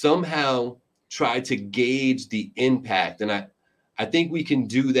going to somehow try to gauge the impact. And I think we can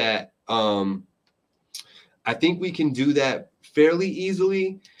do that. I think we can do that fairly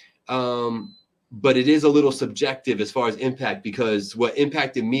easily. But it is a little subjective as far as impact, because what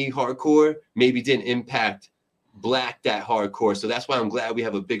impacted me hardcore maybe didn't impact Black that hardcore. So that's why I'm glad we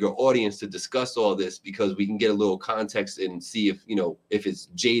have a bigger audience to discuss all this, because we can get a little context and see if it's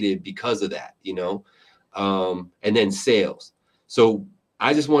jaded because of that, and then sales. So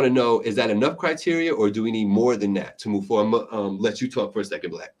I just want to know, is that enough criteria, or do we need more than that to move forward? I'm gonna let you talk for a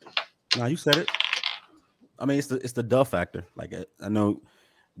second, Black. No, you said it. I mean, it's the duh factor. Like, I know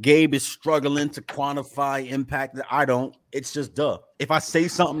Gabe is struggling to quantify impact. I don't. It's just duh. If I say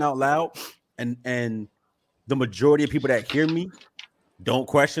something out loud and the majority of people that hear me don't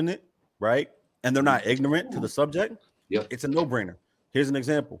question it, right? And they're not ignorant to the subject, It's a no-brainer. Here's an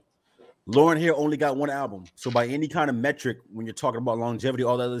example. Lauryn Hill only got one album. So by any kind of metric, when you're talking about longevity,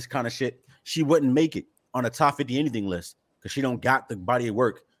 all that this kind of shit, she wouldn't make it on a top 50 anything list, because she don't got the body of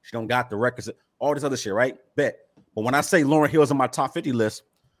work. She don't got the records, all this other shit, right? Bet. But when I say Lauryn Hill's on my top 50 list,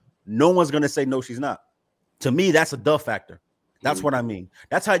 no one's going to say no, she's not. To me, that's a duh factor. That's what I mean.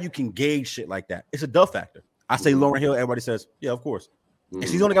 That's how you can gauge shit like that. It's a duh factor. I say Lauryn Hill, everybody says, yeah, of course. And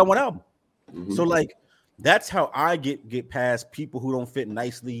she's only got one album. So like, that's how I get past people who don't fit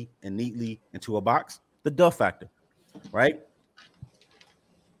nicely and neatly into a box. The duh factor, right?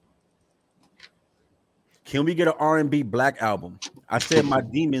 Can we get an R&B Black album? I said My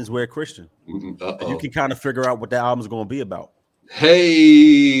Demons Wear Christian. You can kind of figure out what that album is going to be about.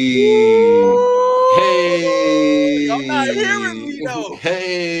 Hey, I'm not hearing me though.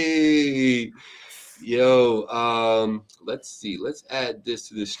 Hey, yo, let's see. Let's add this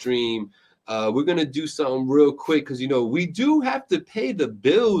to the stream. We're going to do something real quick, because, we do have to pay the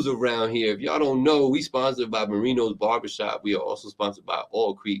bills around here. If y'all don't know, we sponsored by Marino's Barbershop. We are also sponsored by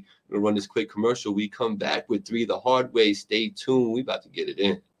All Creek. We're going to run this quick commercial. We come back with 3 the hard way. Stay tuned. We about to get it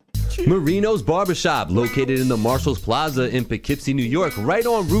in. Marino's Barbershop, located in the Marshalls Plaza in Poughkeepsie, New York, right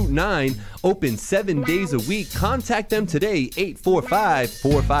on Route 9, open 7 days a week. Contact them today,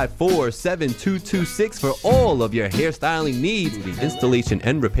 845-454-7226 for all of your hairstyling needs. The installation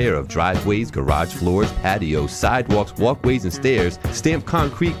and repair of driveways, garage floors, patios, sidewalks, walkways, and stairs. Stamped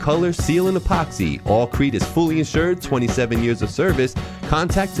concrete, color, seal, and epoxy. All Creed is fully insured, 27 years of service.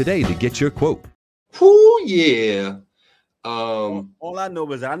 Contact today to get your quote. Ooh, yeah. All I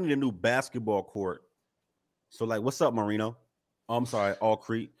know is I need a new basketball court. So like, what's up, Marino? Oh, I'm sorry, All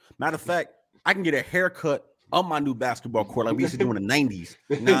Creek. Matter of fact, I can get a haircut on my new basketball court like we used to do in the 90s.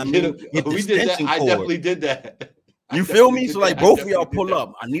 You know what I mean? We did that. I definitely did that. You feel me? So like, both of y'all pull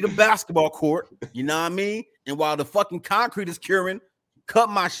up. I need a basketball court. You know what I mean? And while the fucking concrete is curing, cut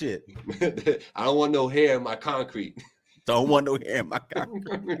my shit. I don't want no hair in my concrete. Don't want no hair in my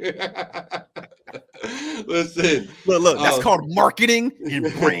concrete. Listen, look, that's called marketing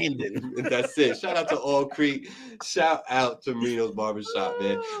and branding. That's it. Shout out to All Creek. Shout out to Marino's Barbershop,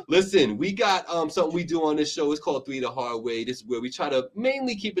 man. Listen, we got something we do on this show. It's called 3 the Hard Way. This is where we try to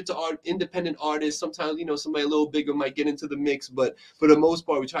mainly keep it to independent artists. Sometimes, somebody a little bigger might get into the mix, but for the most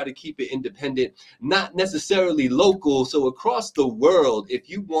part, we try to keep it independent, not necessarily local. So across the world, if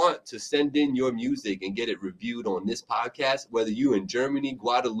you want to send in your music and get it reviewed on this podcast, whether you in Germany,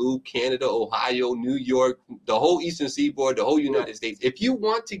 Guadeloupe, Canada, Ohio, New York, the whole Eastern Seaboard, the whole United States, if you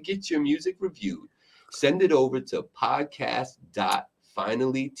want to get your music reviewed, send it over to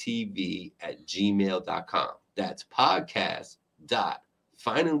podcast.finallytv@gmail.com. That's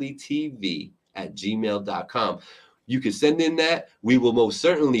podcast.finallytv@gmail.com. You can send in that. We will most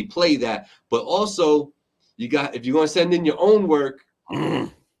certainly play that. But also, if you're going to send in your own work,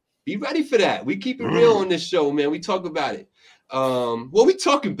 be ready for that. We keep it real on this show, man. We talk about it. What we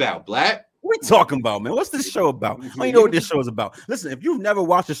talking about, Black? What we talking about, man? What's this show about? I don't know what this show is about. Listen, if you've never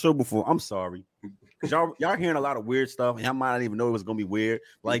watched the show before, I'm sorry. Y'all hearing a lot of weird stuff, and y'all might not even know it was gonna be weird.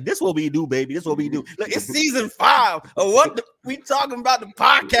 Like, this what we do, baby. This what we do. Look, it's season 5 of what we talking about the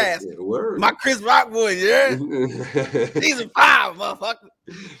podcast. My Chris Rock voice, yeah. Season 5, motherfucker.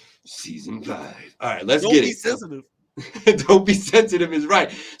 Season 5. All right, let's Don't get be it. Sensitive. Don't be sensitive is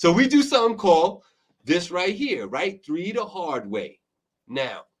right. So we do something called this right here, right? 3 the hard way.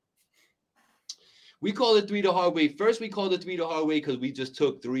 Now, we call it 3 the hard way. First, we called it 3 the hard way because we just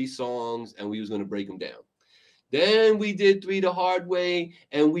took 3 songs and we was going to break them down. Then we did 3 the hard way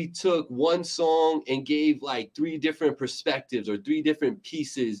and we took 1 song and gave like 3 different perspectives or 3 different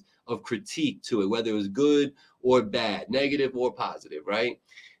pieces of critique to it, whether it was good or bad, negative or positive, right?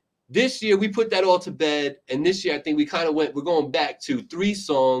 This year, we put that all to bed. And this year, I think we're going back to 3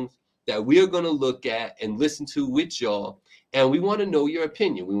 songs that we are going to look at and listen to with y'all. And we want to know your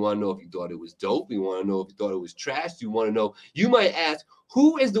opinion. We want to know if you thought it was dope. We want to know if you thought it was trash. You want to know, you might ask,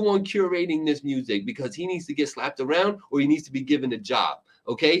 who is the one curating this music? Because he needs to get slapped around or he needs to be given a job.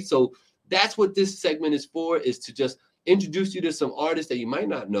 Okay, so that's what this segment is for, is to just introduce you to some artists that you might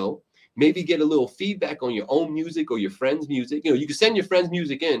not know. Maybe get a little feedback on your own music or your friends' music. You know, you can send your friends'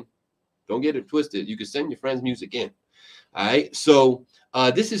 music in. Don't get it twisted. You can send your friends' music in. All right. So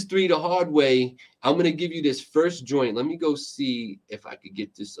this is 3 the hard way. I'm going to give you this first joint. Let me go see if I could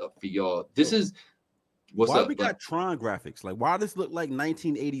get this up for y'all. This is what's why up. We got Tron graphics. Like, why does this look like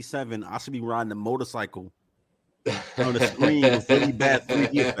 1987? I should be riding a motorcycle on the screen with really bad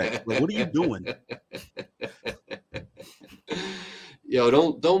 3D effects. Like, what are you doing? Yo,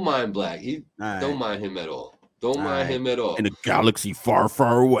 don't mind Black. Don't mind him at all. Don't mind him at all. In a galaxy far,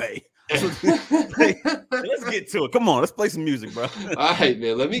 far away. Let's get to it. Come on, let's play some music, bro. All right,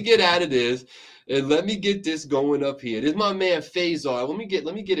 man. Let me get out of this and let me get this going up here. This is my man Phasar. Let me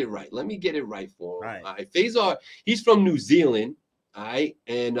get it right. Let me get it right for him. All right. Phasar, he's from New Zealand. All right.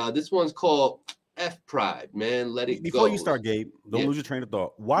 And this one's called F Pride, man. Let it go. Before you start, Gabe, don't lose your train of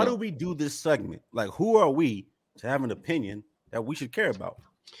thought. Why do we do this segment? Like, who are we to have an opinion that we should care about?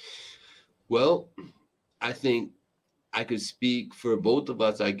 Well, I think I could speak for both of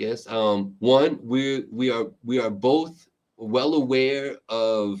us, I guess. One, we are both well aware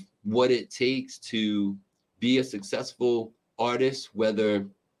of what it takes to be a successful artist, whether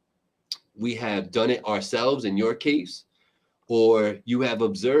we have done it ourselves in your case, or you have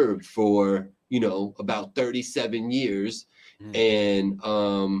observed for, about 37 years and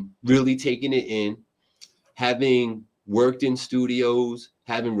really taking it in, having worked in studios,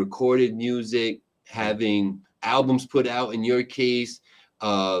 having recorded music, having albums put out in your case,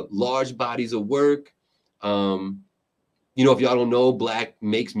 large bodies of work. If y'all don't know, Black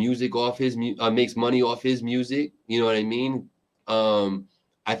makes music off makes money off his music. You know what I mean?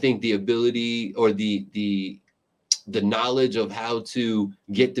 I think the ability or the knowledge of how to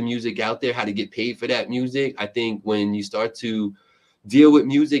get the music out there, how to get paid for that music. I think when you start to deal with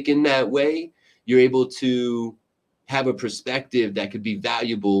music in that way, you're able to have a perspective that could be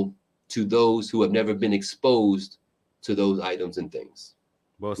valuable to those who have never been exposed to those items and things.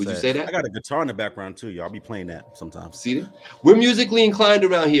 Well Would you say that? I got a guitar in the background too, y'all. I'll be playing that sometimes. See that? We're musically inclined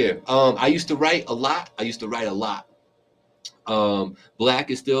around here. I used to write a lot.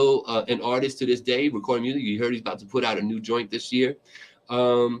 Black is still an artist to this day, recording music. You heard he's about to put out a new joint this year.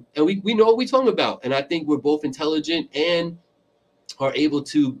 And we know what we're talking about. And I think we're both intelligent and are able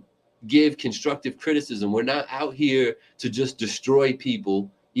to give constructive criticism. We're not out here to just destroy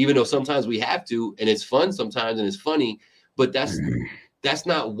people, even though sometimes we have to, and it's fun sometimes and it's funny, but that's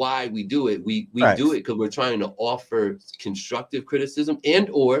not why we do it. We do it because we're trying to offer constructive criticism and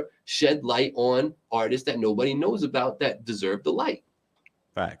or shed light on artists that nobody knows about that deserve the light.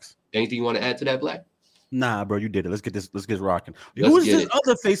 Facts. Anything you want to add to that, Black? Nah, bro, you did it. Let's get rocking. Who is this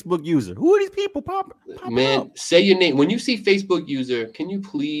other Facebook user? Who are these people popping Man, up? Say your name. When you see Facebook user, can you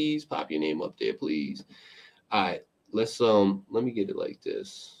please pop your name up there, please? All right. Let's let me get it like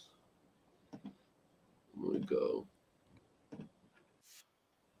this. There we go.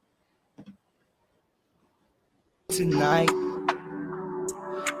 Tonight,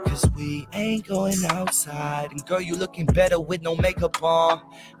 cause we ain't going outside. And girl, you looking better with no makeup on.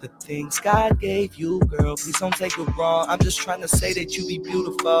 The things God gave you, girl, please don't take it wrong. I'm just trying to say that you be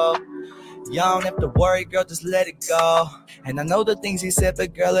beautiful. Y'all don't have to worry, girl, just let it go. And I know the things he said,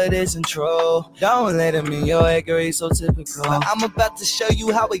 but girl, it isn't true. Don't let him in your head, girl, he's so typical. But I'm about to show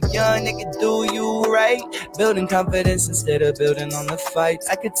you how a young nigga do you right. Building confidence instead of building on the fights.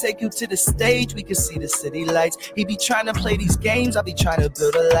 I could take you to the stage, we could see the city lights. He be trying to play these games, I be trying to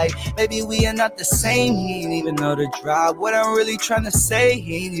build a light. Maybe we are not the same, he ain't even know the drive. What I'm really trying to say,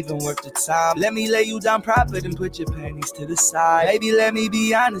 he ain't even worth the time. Let me lay you down proper, then put your panties to the side. Baby, let me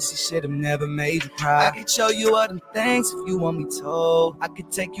be honest, you should have never never made you cry. I could show you all them things if you want me to. I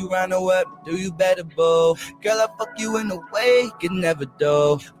could take you around the world, do you better, boo. Girl, I fuck you in a way you could never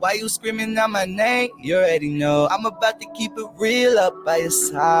do. Why you screaming out my name? You already know. I'm about to keep it real up by your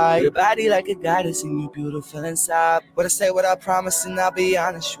side. Your body like a goddess and you beautiful inside. What I say, what I promise, and I'll be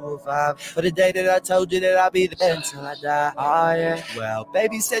honest, you a vibe. For the day that I told you that I'll be there until I die. Oh yeah. Well,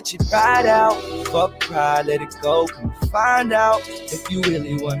 baby said she'd ride out. Fuck pride, let it go. Come find out if you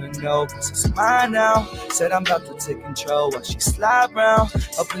really wanna know. Cause it's mine now. Said I'm about to take control while she slide round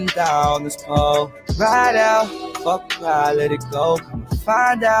up and down this pole. Ride out. Fuck pride, let it go. Come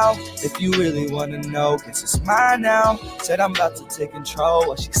find out if you really wanna know. Cause it's mine now. Said I'm about to take control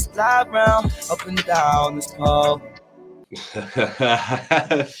while she slide round up and down this pole.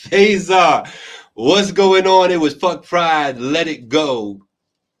 Hazar, what's going on? It was Fuck Pride, Let It Go.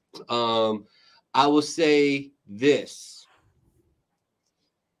 I will say this.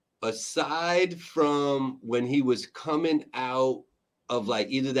 Aside from when he was coming out of like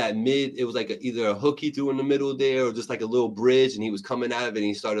either that mid, it was like either a hook he threw in the middle there or just like a little bridge, and he was coming out of it and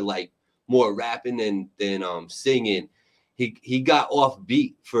he started like more rapping than singing. He got off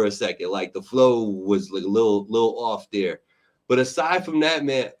beat for a second, like the flow was like a little off there. But aside from that,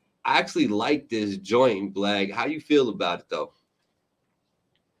 man, I actually like this joint, Blag. How you feel about it though?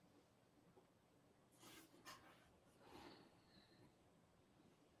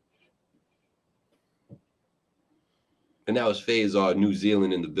 And that was Phazar, New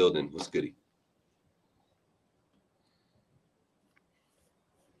Zealand in the building. What's goody?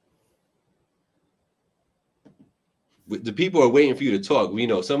 The people are waiting for you to talk. You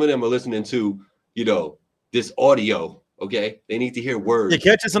know, some of them are listening to, you know, this audio. Okay, they need to hear words. Yeah,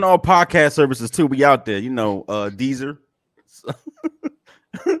 catch us on all podcast services too. We out there, you know, Deezer,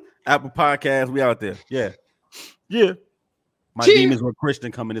 Apple Podcasts. We out there. Yeah. My demons were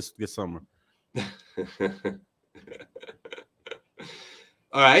Christian coming this summer.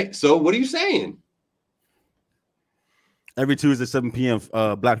 All right. So what are you saying? Every Tuesday, 7 p.m.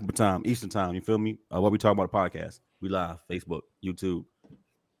 Black people time, Eastern time. You feel me? What we talk about the podcast. We live, Facebook, YouTube.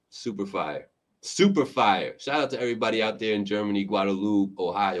 Super fire. Super fire. Shout out to everybody out there in Germany, Guadeloupe,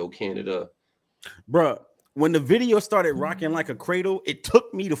 Ohio, Canada. Bruh, when the video started rocking like a cradle, it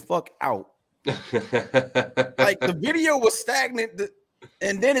took me the fuck out. Like the video was stagnant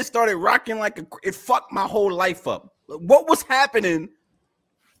and then it started rocking like it fucked my whole life up. What was happening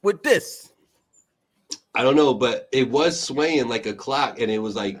with this? I don't know, but it was swaying like a clock, and it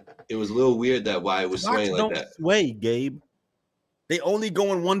was a little weird that why it was swaying like that. Sway, Gabe. They only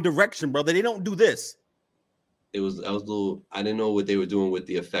go in one direction, brother. They don't do this. I didn't know what they were doing with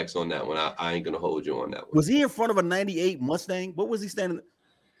the effects on that one. I ain't gonna hold you on that one. Was he in front of a 98 Mustang? What was he standing?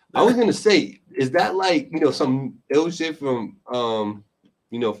 I was gonna say, is that like, you know, some ill shit from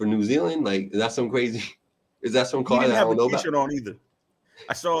you know, for New Zealand? Like, is that some crazy? Is that some car that I don't know about? He didn't have a t-shirt on either.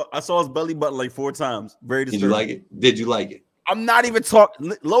 I saw his belly button like 4 times. Very disturbing. Did you like it? Did you like it? I'm not even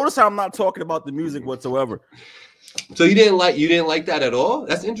talking. Notice how I'm not talking about the music whatsoever. So you didn't like that at all?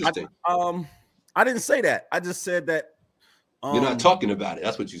 That's interesting. I didn't say that. I just said that you're not talking about it.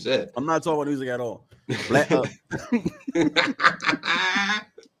 That's what you said. I'm not talking about music at all.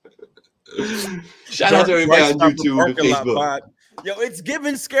 Shout out to everybody on YouTube and Facebook. Yo, it's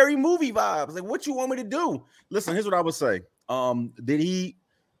giving scary movie vibes. Like, what you want me to do? Listen, here's what I would say. Did he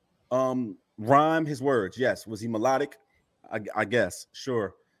rhyme his words? Yes. Was he melodic? I guess.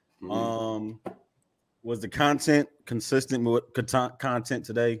 Sure. Mm-hmm. Was the content consistent with content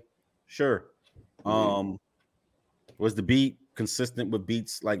today? Sure. Mm-hmm. Was the beat consistent with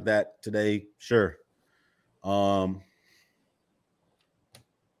beats like that today? Sure. I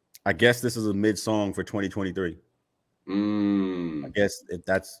guess this is a mid song for 2023. I guess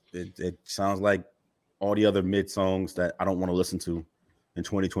it sounds like all the other mid songs that I don't want to listen to in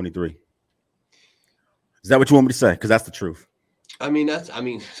 2023. Is that what you want me to say? Because that's the truth. I mean,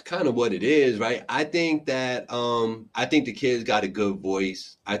 it's kind of what it is, right? I think that I think the kid's got a good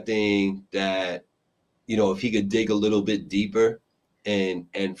voice. I think that, you know, if he could dig a little bit deeper and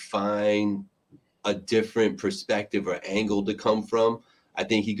find a different perspective or angle to come from, I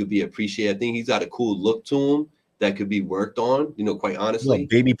think he could be appreciated. I think he's got a cool look to him that could be worked on, you know, quite honestly. What,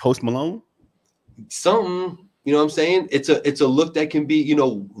 baby Post Malone? Something, you know what I'm saying? It's a look that can be, you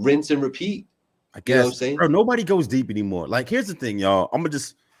know, rinse and repeat. I guess. You know what I'm saying? Bro, nobody goes deep anymore. Like, here's the thing, y'all.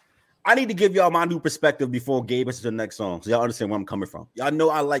 I need to give y'all my new perspective before Gabe into the next song, so y'all understand where I'm coming from. Y'all know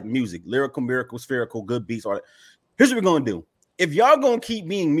I like music, lyrical, miracle, spherical, good beats, all that. Here's what we're gonna do. If y'all gonna keep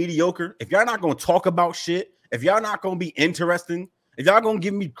being mediocre, if y'all not gonna talk about shit, if y'all not gonna be interesting, if y'all gonna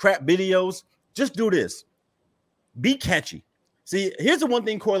give me crap videos, just do this. Be catchy. See, here's the one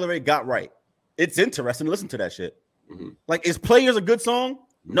thing Coi Leray got right. It's interesting to listen to that shit. Mm-hmm. Like, is Players a good song?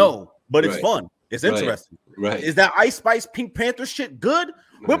 Mm-hmm. No, but it's fun. It's interesting. Right. Is that Ice Spice Pink Panther shit good?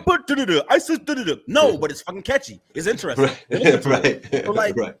 Right. No, but it's fucking catchy. It's interesting. Right. So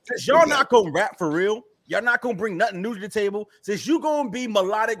like, since y'all not gonna rap for real, y'all not gonna bring nothing new to the table. Since you gonna be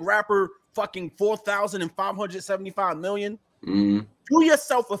melodic rapper fucking 4,575 million, do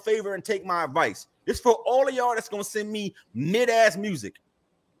yourself a favor and take my advice. It's for all of y'all that's gonna send me mid-ass music.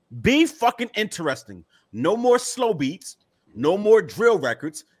 Be fucking interesting. No more slow beats, no more drill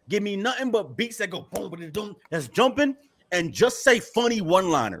records. Give me nothing but beats that go boom, boom, that's jumping, and just say funny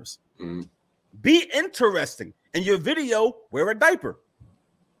one-liners. Be interesting. In your video, wear a diaper.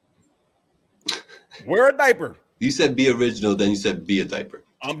 Wear a diaper. You said be original, then you said be a diaper.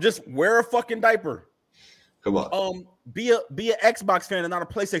 Just wear a fucking diaper. Come on. Be an Xbox fan and not a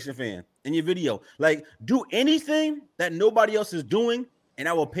PlayStation fan in your video. Like, do anything that nobody else is doing, and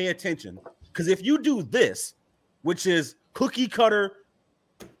I will pay attention. Because if you do this, which is cookie cutter,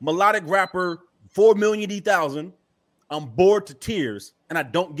 melodic rapper, 4,000,000, I'm bored to tears, and I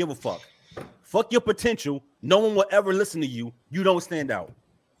don't give a fuck. Fuck your potential. No one will ever listen to you. You don't stand out.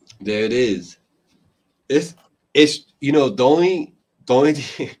 There it is. It's you know, the only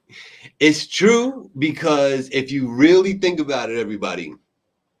it's true, because if you really think about it, everybody,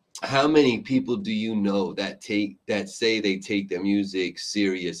 how many people do you know that say they take their music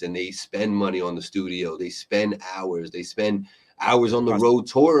serious and they spend money on the studio, they spend hours on the road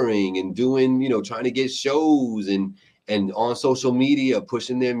touring and doing, you know, trying to get shows and on social media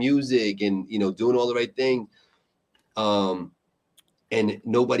pushing their music and, you know, doing all the right thing, and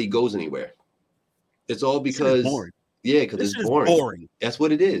nobody goes anywhere. It's all because because it's boring. That's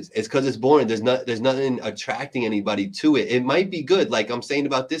what it is. It's because it's boring. There's nothing attracting anybody to it. It might be good, like I'm saying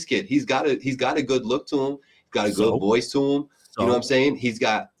about this kid. He's got a good look to him. He's got a good voice to him. You know what I'm saying?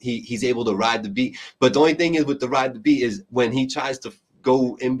 He's able to ride the beat. But the only thing is with the ride the beat is when he tries to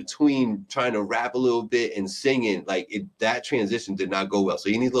go in between trying to rap a little bit and singing, like that transition did not go well. So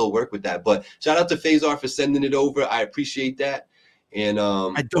he needs a little work with that. But shout out to Phasar for sending it over. I appreciate that. And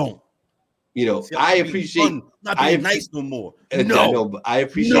I don't. You know, I appreciate not being nice no more. No, but I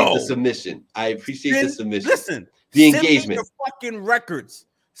appreciate the submission. I appreciate the submission. Listen, the engagement. Send me your fucking records.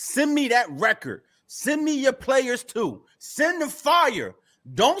 Send me that record. Send me your players too. Send the fire.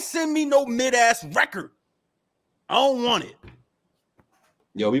 Don't send me no mid-ass record. I don't want it.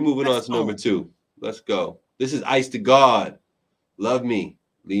 Yo, we moving on to number 2. Let's go. This is Ice to God. Love Me,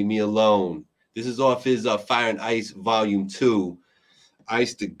 Leave Me Alone. This is off his Fire and Ice Volume 2.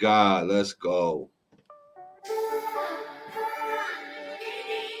 Ice to God. Let's go.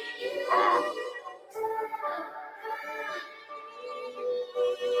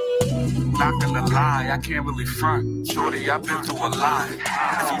 Not gonna lie, I can't really front. Shorty, I've been through a lot.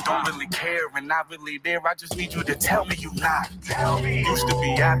 If you don't really care and not really there, I just need you to tell me you not. Used to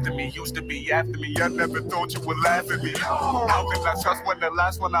be after me. I never thought you would laugh at me. How can I trust when the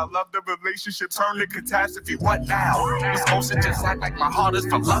last one I loved, the relationship turned to catastrophe? What now? We're supposed to just act like my heart is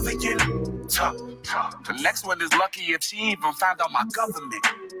for loving you. The next one is lucky if she even found out my government.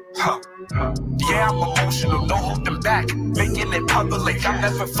 Yeah, I'm emotional, no holding back, making it public. I'm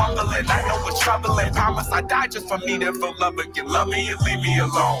never fumbling, I know it's troubling. Promise I die just for me to feel love again. Love me and leave me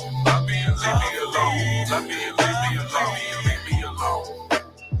alone. Love me and leave me alone. Love me and leave me alone. Leave me alone.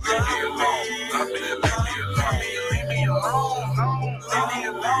 Leave me alone. Love me and leave me alone. Leave me alone. Leave me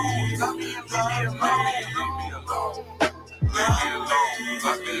alone. Love me and leave me alone. Leave me alone. Leave me alone.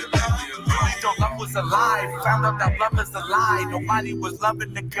 Love me and leave me alone. Thought love was a lie, found out that love is a lie. Nobody was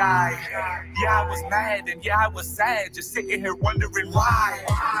loving the guy. Yeah, I was mad and yeah, I was sad, just sitting here wondering why.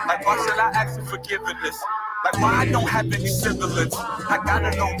 Like, why should I ask for forgiveness? Like, why I don't have any siblings? I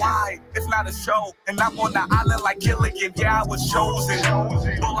gotta know why. It's not a show, and I'm on the island like Gilligan. Yeah, I was chosen,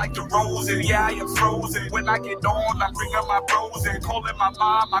 but like the rose, and yeah, I am frozen. When I get on, I bring up my bros and calling my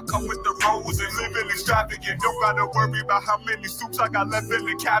mom. I come with the roses, living extravagant. Don't gotta worry about how many soups I got left in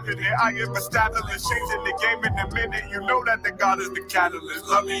the cabinet. I am established, changing the game in a minute. You know that the God is the catalyst.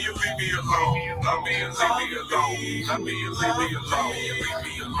 Love me and leave me alone. Love me and leave me alone. Love me and leave me alone. Leave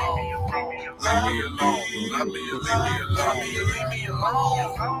me alone. Leave me alone. Love me and leave me alone. Love me and leave me alone.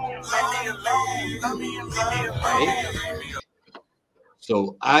 Leave me alone. Love me and leave me alone.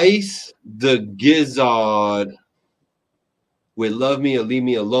 So Ice the Gizzard with Love Me or Leave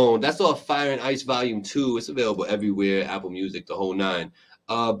Me Alone. That's off Fire and Ice Volume 2. It's available everywhere, Apple Music, the whole 9.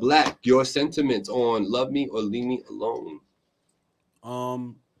 Black, your sentiments on Love Me or Leave Me Alone?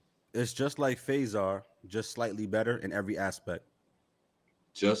 It's just like Phasar, just slightly better in every aspect.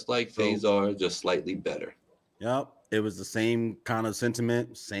 Just like Phasar, just slightly better. Yep. It was the same kind of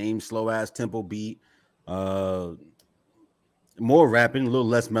sentiment, same slow ass tempo beat, more rapping, a little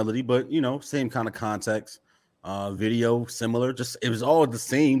less melody, but same kind of context. Video similar, just it was all the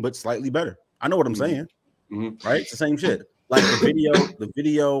same but slightly better. I know what I'm saying, right? It's the same shit. Like the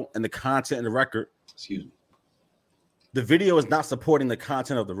video and the content of the record. Excuse me. The video is not supporting the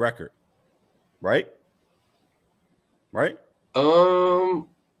content of the record, right? Right? The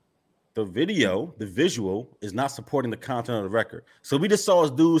visual is not supporting the content of the record. So we just saw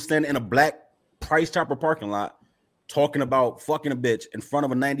this dude standing in a black Price Chopper parking lot talking about fucking a bitch in front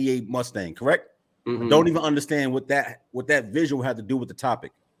of a 98 Mustang, correct? I don't even understand what that visual had to do with the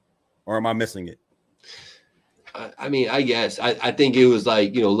topic. Or am I missing it? I mean, I guess. I think it was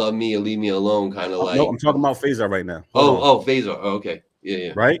like, love me or leave me alone, kind of like. No, I'm talking about Phaser right now. Phaser. Oh, okay.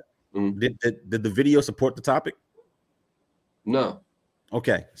 Yeah. Right? Did the video support the topic? No.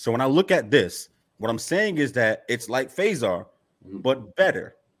 Okay. So when I look at this, what I'm saying is that it's like Phaser, but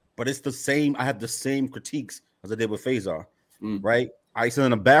better. But it's the same. I have the same critiques as I did with Phaser, right? Ice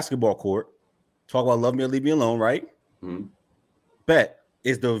in a basketball court. Talk about love me or leave me alone, right? Bet.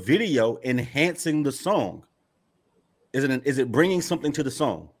 Is the video enhancing the song? Is it bringing something to the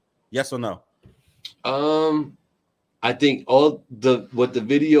song? Yes or no? I think what the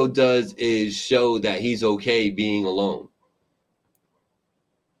video does is show that he's okay being alone.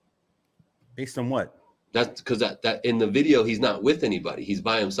 Based on what? That's because that in the video he's not with anybody. He's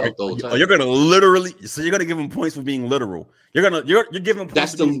by himself the whole time. You're gonna give him points for being literal. You're giving him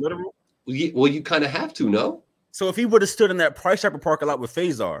points for being literal. Well, you kind of have to, no? So if he would have stood in that Price Chopper parking lot with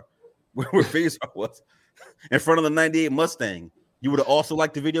Phaser, where Phaser was, in front of the 98 Mustang, you would have also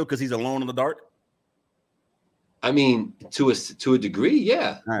liked the video because he's alone in the dark? I mean, to a degree,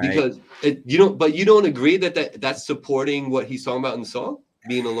 yeah. Right. Because you don't agree that's supporting what he's talking about in the song,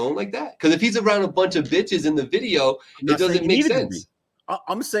 being alone like that? Because if he's around a bunch of bitches in the video, it doesn't make sense.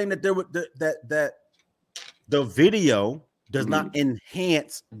 I'm saying that that the video does not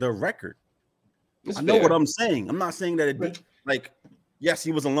enhance the record. I know what I'm saying. I'm not saying that it like, yes,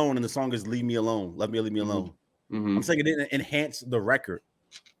 he was alone and the song is Leave Me Alone. Love me or leave me alone. I'm saying it didn't enhance the record.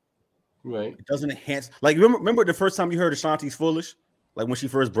 Right. It doesn't enhance. Like, remember the first time you heard Ashanti's Foolish? Like when she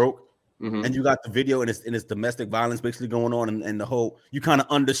first broke? And you got the video and it's domestic violence basically going on and the whole, you kind of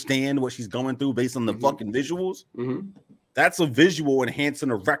understand what she's going through based on the fucking visuals. That's a visual enhancing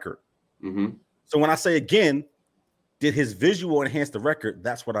a record. So when I say again, did his visual enhance the record?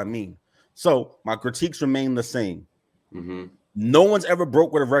 That's what I mean. So my critiques remain the same. No one's ever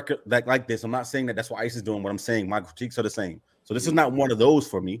broke with a record like this. I'm not saying that that's what Ice is doing. What I'm saying, my critiques are the same. So this is not one of those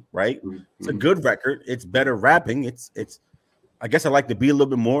for me, right? It's a good record. It's better rapping. It's. I guess I like the beat a little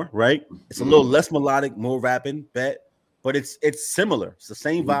bit more, right? It's a little less melodic, more rapping, but it's similar. It's the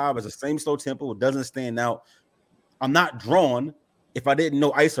same vibe. It's the same slow tempo. It doesn't stand out. I'm not drawn, if I didn't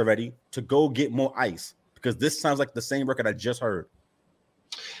know Ice already, to go get more Ice because this sounds like the same record I just heard.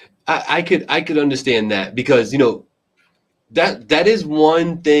 I could understand that because that is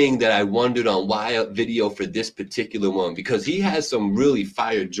one thing that I wondered on why a video for this particular one, because he has some really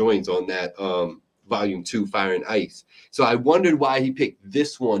fire joints on that volume 2 Fire and Ice. So I wondered why he picked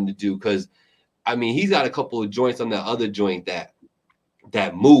this one to do, because I mean he's got a couple of joints on that other joint that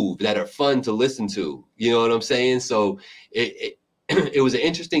move, that are fun to listen to. You know what I'm saying? So it was an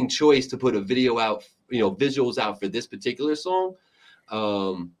interesting choice to put a video out, visuals out for this particular song.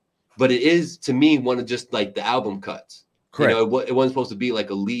 But it is, to me, one of just like the album cuts. Correct. It wasn't supposed to be like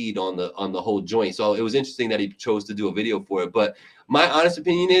a lead on the whole joint. So it was interesting that he chose to do a video for it. But my honest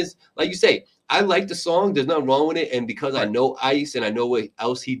opinion is, like you say, I like the song. There's nothing wrong with it. And because I know Ice and I know what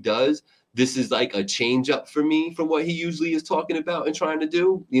else he does, this is like a change up for me from what he usually is talking about and trying to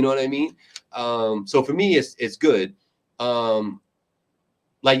do. You know what I mean? So for me, it's good.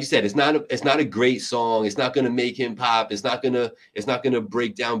 Like you said, it's not a great song. It's not going to make him pop. It's not going to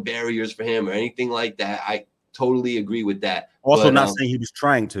break down barriers for him or anything like that. I totally agree with that. Also, not saying he was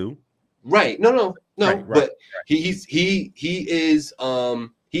trying to. Right. No. Right. But he is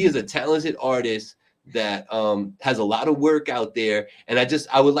a talented artist that has a lot of work out there. And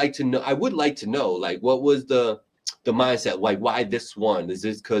I would like to know, like, what was the mindset? Like, why this one? Is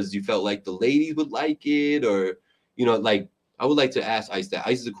this because you felt like the ladies would like it, or like? I would like to ask Ice that.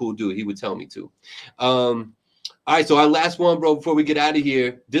 Ice is a cool dude. He would tell me to. All right, so our last one, bro, before we get out of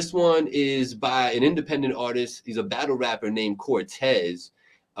here. This one is by an independent artist. He's a battle rapper named Cortez.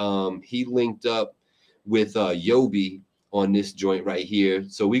 He linked up with Yobi on this joint right here.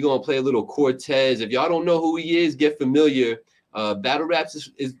 So we're going to play a little Cortez. If y'all don't know who he is, get familiar. Battle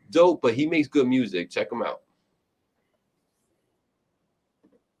raps is dope, but he makes good music. Check him out.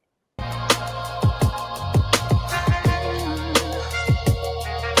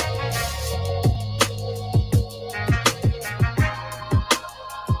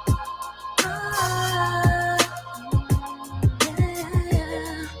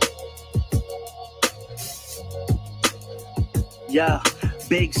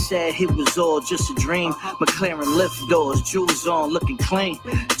 Jake said it was all just a dream. McLaren lift doors, jewels on, looking clean.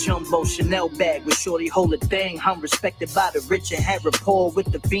 Jumbo Chanel bag with shorty hold a thing. I'm respected by the rich and had rapport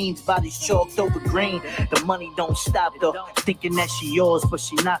with the fiends. Bodies chalked over green. The money don't stop though. Thinking that she yours, but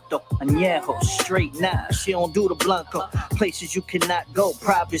she not though. Añejo, straight now. She don't do the Blanco. Places you cannot go.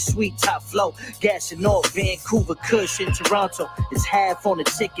 Private suite, top flow. Gassing off Vancouver, Kush in Toronto. It's half on the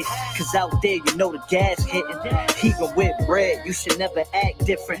ticket. Cause out there you know the gas hitting. Even with bread, you should never act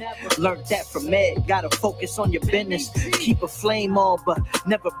different. Learned that from Ed. Gotta focus on your business. Keep a flame on, but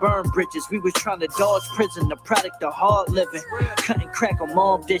never burn bridges. We was trying to dodge prison, the product of hard living. Cutting crack on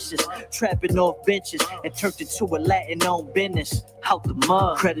mom dishes, trapping off benches, and turned it to a Latin-owned business. Out the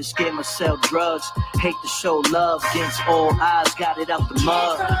mud, credit scammer sell drugs. Hate to show love against all odds. Got it out the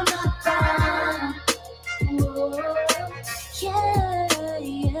mud.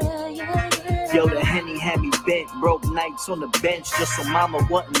 Yo, the Henny had me bent, broke nights on the bench just so mama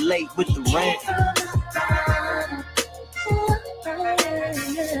wasn't late with the rent.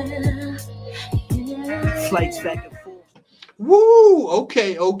 Flights back and forth. Woo!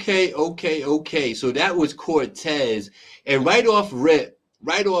 Okay. So that was Cortez. And right off rip,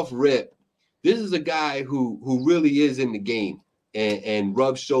 this is a guy who really is in the game and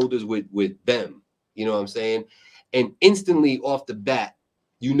rubs shoulders with them. You know what I'm saying? And instantly off the bat,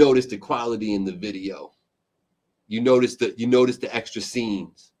 you notice the quality in the video. You notice the extra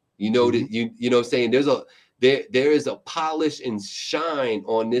scenes. You notice you know what I'm saying? There is a polish and shine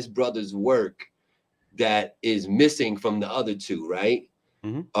on this brother's work that is missing from the other two, right?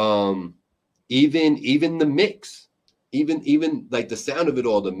 Mm-hmm. Even the mix, even like the sound of it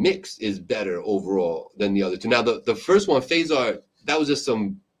all, the mix is better overall than the other two. Now the first one, Phasar, that was just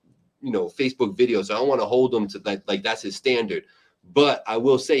some Facebook video, so I don't want to hold him to like that's his standard. But I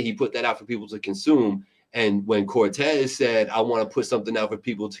will say he put that out for people to consume. And when Cortez said, I want to put something out for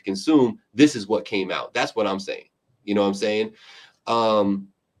people to consume, this is what came out. That's what I'm saying. You know what I'm saying?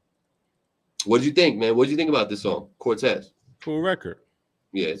 What did you think, man? What did you think about this song, Cortez? Cool record.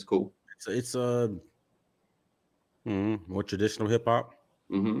 Yeah, it's cool. It's more traditional hip hop.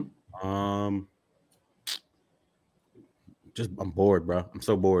 Mm-hmm. Just I'm bored, bro. I'm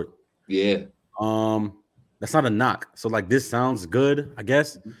so bored. Yeah. That's not a knock. So like this sounds good, I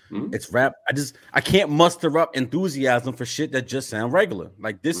guess. Mm-hmm. It's rap. I can't muster up enthusiasm for shit that just sound regular.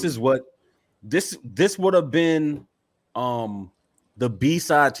 Like this is what this would have been the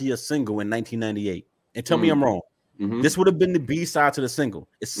B-side to your single in 1998. And tell me I'm wrong. Mm-hmm. This would have been the B-side to the single.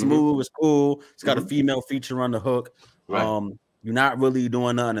 It's smooth, it's cool, it's got a female feature on the hook. Right. You're not really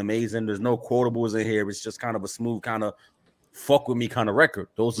doing nothing amazing. There's no quotables in here. It's just kind of a smooth kind of fuck with me kind of record.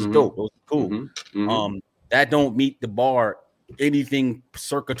 Those is dope. Those are cool. Mm-hmm. That don't meet the bar anything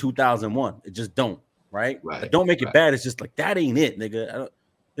circa 2001. It just don't, right? But don't make it bad. It's just like that ain't it, nigga.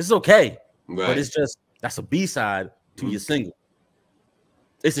 This is okay, but it's just that's a B-side to your single.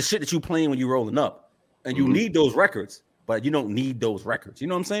 It's the shit that you playing when you rolling up, and you need those records, but you don't need those records. You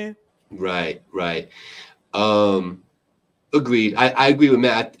know what I'm saying? Right. Agreed. I agree with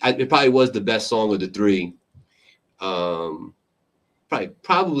Matt. It probably was the best song of the three. Probably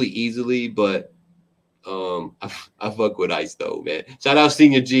easily, but I fuck with Ice though, man. Shout out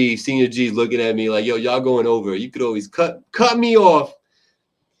Senior G. Senior G's looking at me like, yo, y'all going over. You could always cut me off.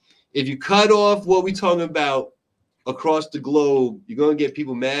 If you cut off what we talking about across the globe, you're gonna get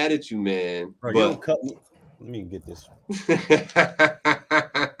people mad at you, man. Bro, you don't cut me. Let me get this.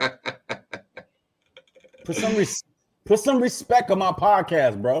 Put some respect on my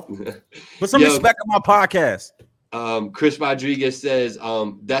podcast, bro. Put some respect on my podcast. Chris Rodriguez says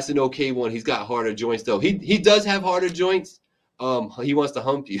that's an okay one. He's got harder joints though. He does have harder joints. He wants to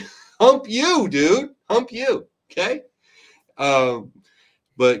hump you. Hump you, dude. Hump you. Okay.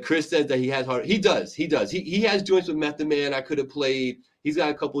 But Chris says that he has harder. He does. He has joints with Method Man. I could have played. He's got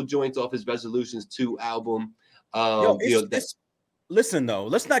a couple of joints off his Resolutions 2 album. Listen though,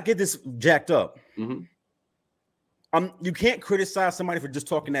 let's not get this jacked up. Mm-hmm. You can't criticize somebody for just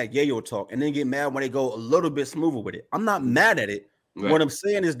talking that yayo talk and then get mad when they go a little bit smoother with it. I'm not mad at it. Right. What I'm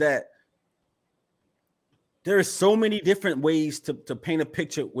saying is that there are so many different ways to paint a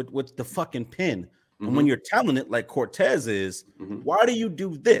picture with the fucking pen. Mm-hmm. And when you're telling it like Cortez is, why do you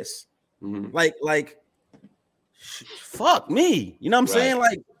do this? Mm-hmm. Like, fuck me. You know what I'm saying?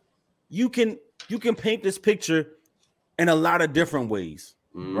 Like, you can paint this picture in a lot of different ways,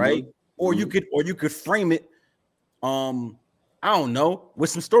 right? Or you could frame it. I don't know,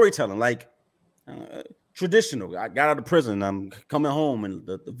 with some storytelling, like traditional. I got out of prison. I'm coming home, and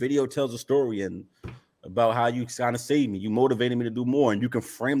the video tells a story and about how you kind of saved me. You motivated me to do more, and you can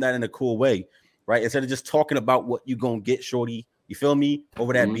frame that in a cool way, right? Instead of just talking about what you're gonna get, shorty. You feel me?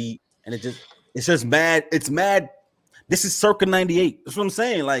 Over that beat, and it's just mad. It's mad. This is circa 98. That's what I'm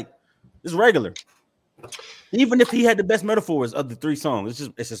saying. Like, it's regular. Even if he had the best metaphors of the 3 songs,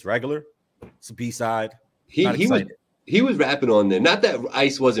 it's just regular. It's a B-side. He was rapping on there. Not that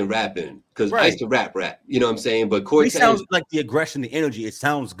Ice wasn't rapping, because Ice to rap. You know what I'm saying? But Cortez, he sounds like the aggression, the energy. It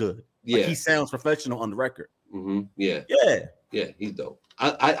sounds good. Yeah, like he sounds professional on the record. Yeah, he's dope.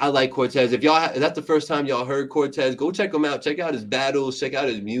 I like Cortez. If that's the first time y'all heard Cortez, go check him out. Check out his battles. Check out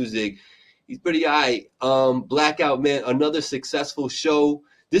his music. He's pretty aight. Blackout, man, another successful show.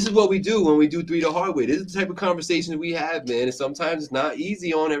 This is what we do when we do 3 the Hard Way. This is the type of conversation we have, man. And sometimes it's not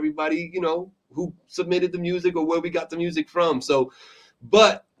easy on everybody, who submitted the music or where we got the music from. So,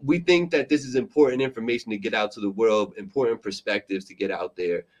 but we think that this is important information to get out to the world, important perspectives to get out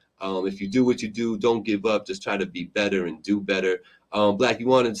there. If you do what you do, don't give up. Just try to be better and do better. Black, you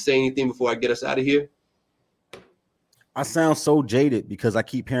want to say anything before I get us out of here? I sound so jaded because I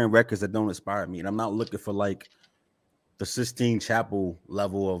keep hearing records that don't inspire me, and I'm not looking for like the Sistine Chapel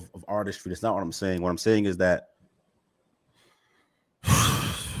level of artistry. That's not what I'm saying. What I'm saying is that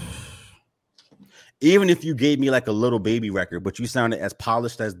even if you gave me like a Little Baby record, but you sounded as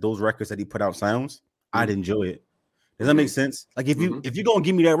polished as those records that he put out sounds, I'd enjoy it. Does that make sense? Like if you're gonna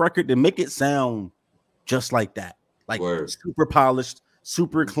give me that record, then make it sound just like that, like super polished,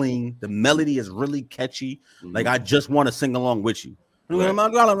 super clean. The melody is really catchy. Like I just want to sing along with you. Right. I'm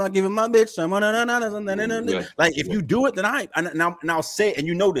not giving my bitch. Like if you do it, then I'll say it, and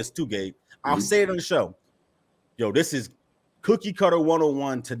you know this too, Gabe. I'll say it on the show. Yo, this is Cookie Cutter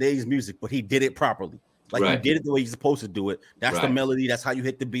 101, today's music, but he did it properly. Like he did it the way he's supposed to do it. That's the melody. That's how you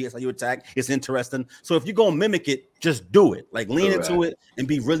hit the beat. That's how you attack. It's interesting. So if you're gonna mimic it, just do it. Like lean into it and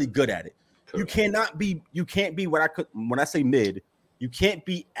be really good at it. You can't be when I say mid, you can't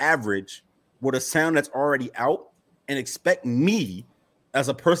be average with a sound that's already out and expect me as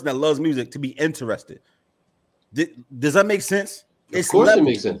a person that loves music to be interested. Does that make sense? Of course it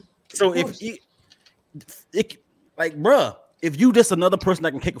makes sense. So if bruh, if you just another person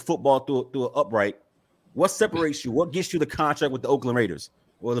that can kick a football through an upright, what separates you? What gets you the contract with the Oakland Raiders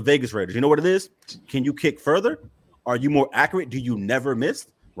or the Vegas Raiders? You know what it is? Can you kick further? Are you more accurate? Do you never miss?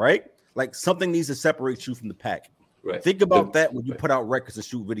 Right? Like something needs to separate you from the pack. Right. Think about that when you put out records and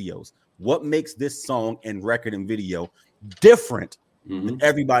shoot videos. What makes this song and record and video different than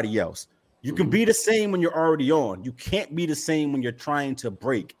everybody else? You can be the same when you're already on. You can't be the same when you're trying to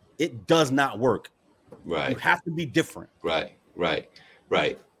break. It does not work. Right. You have to be different. Right.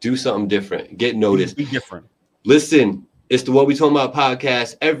 Do something different. Get noticed. Be different. Listen, it's the What We Talking About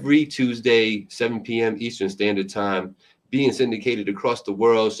podcast every Tuesday, 7 p.m. Eastern Standard Time, being syndicated across the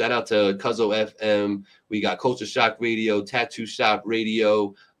world. Shout out to Cuzzo FM. We got Culture Shock Radio, Tattoo Shop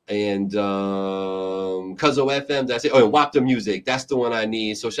Radio, and Cuzzo FM. That's it. Oh, and Wapta Music. That's the one I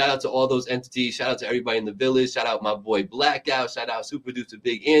need. So shout out to all those entities. Shout out to everybody in the village. Shout out my boy Blackout. Shout out Super Producer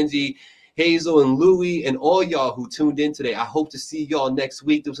Big Angie, Hazel and Louie, and all y'all who tuned in today. I hope to see y'all next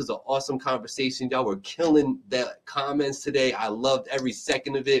week. This was an awesome conversation. Y'all were killing the comments today. I loved every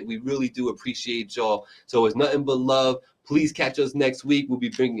second of it. We really do appreciate y'all. So it's nothing but love. Please catch us next week. We'll be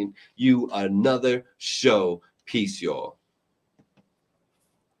bringing you another show. Peace, y'all.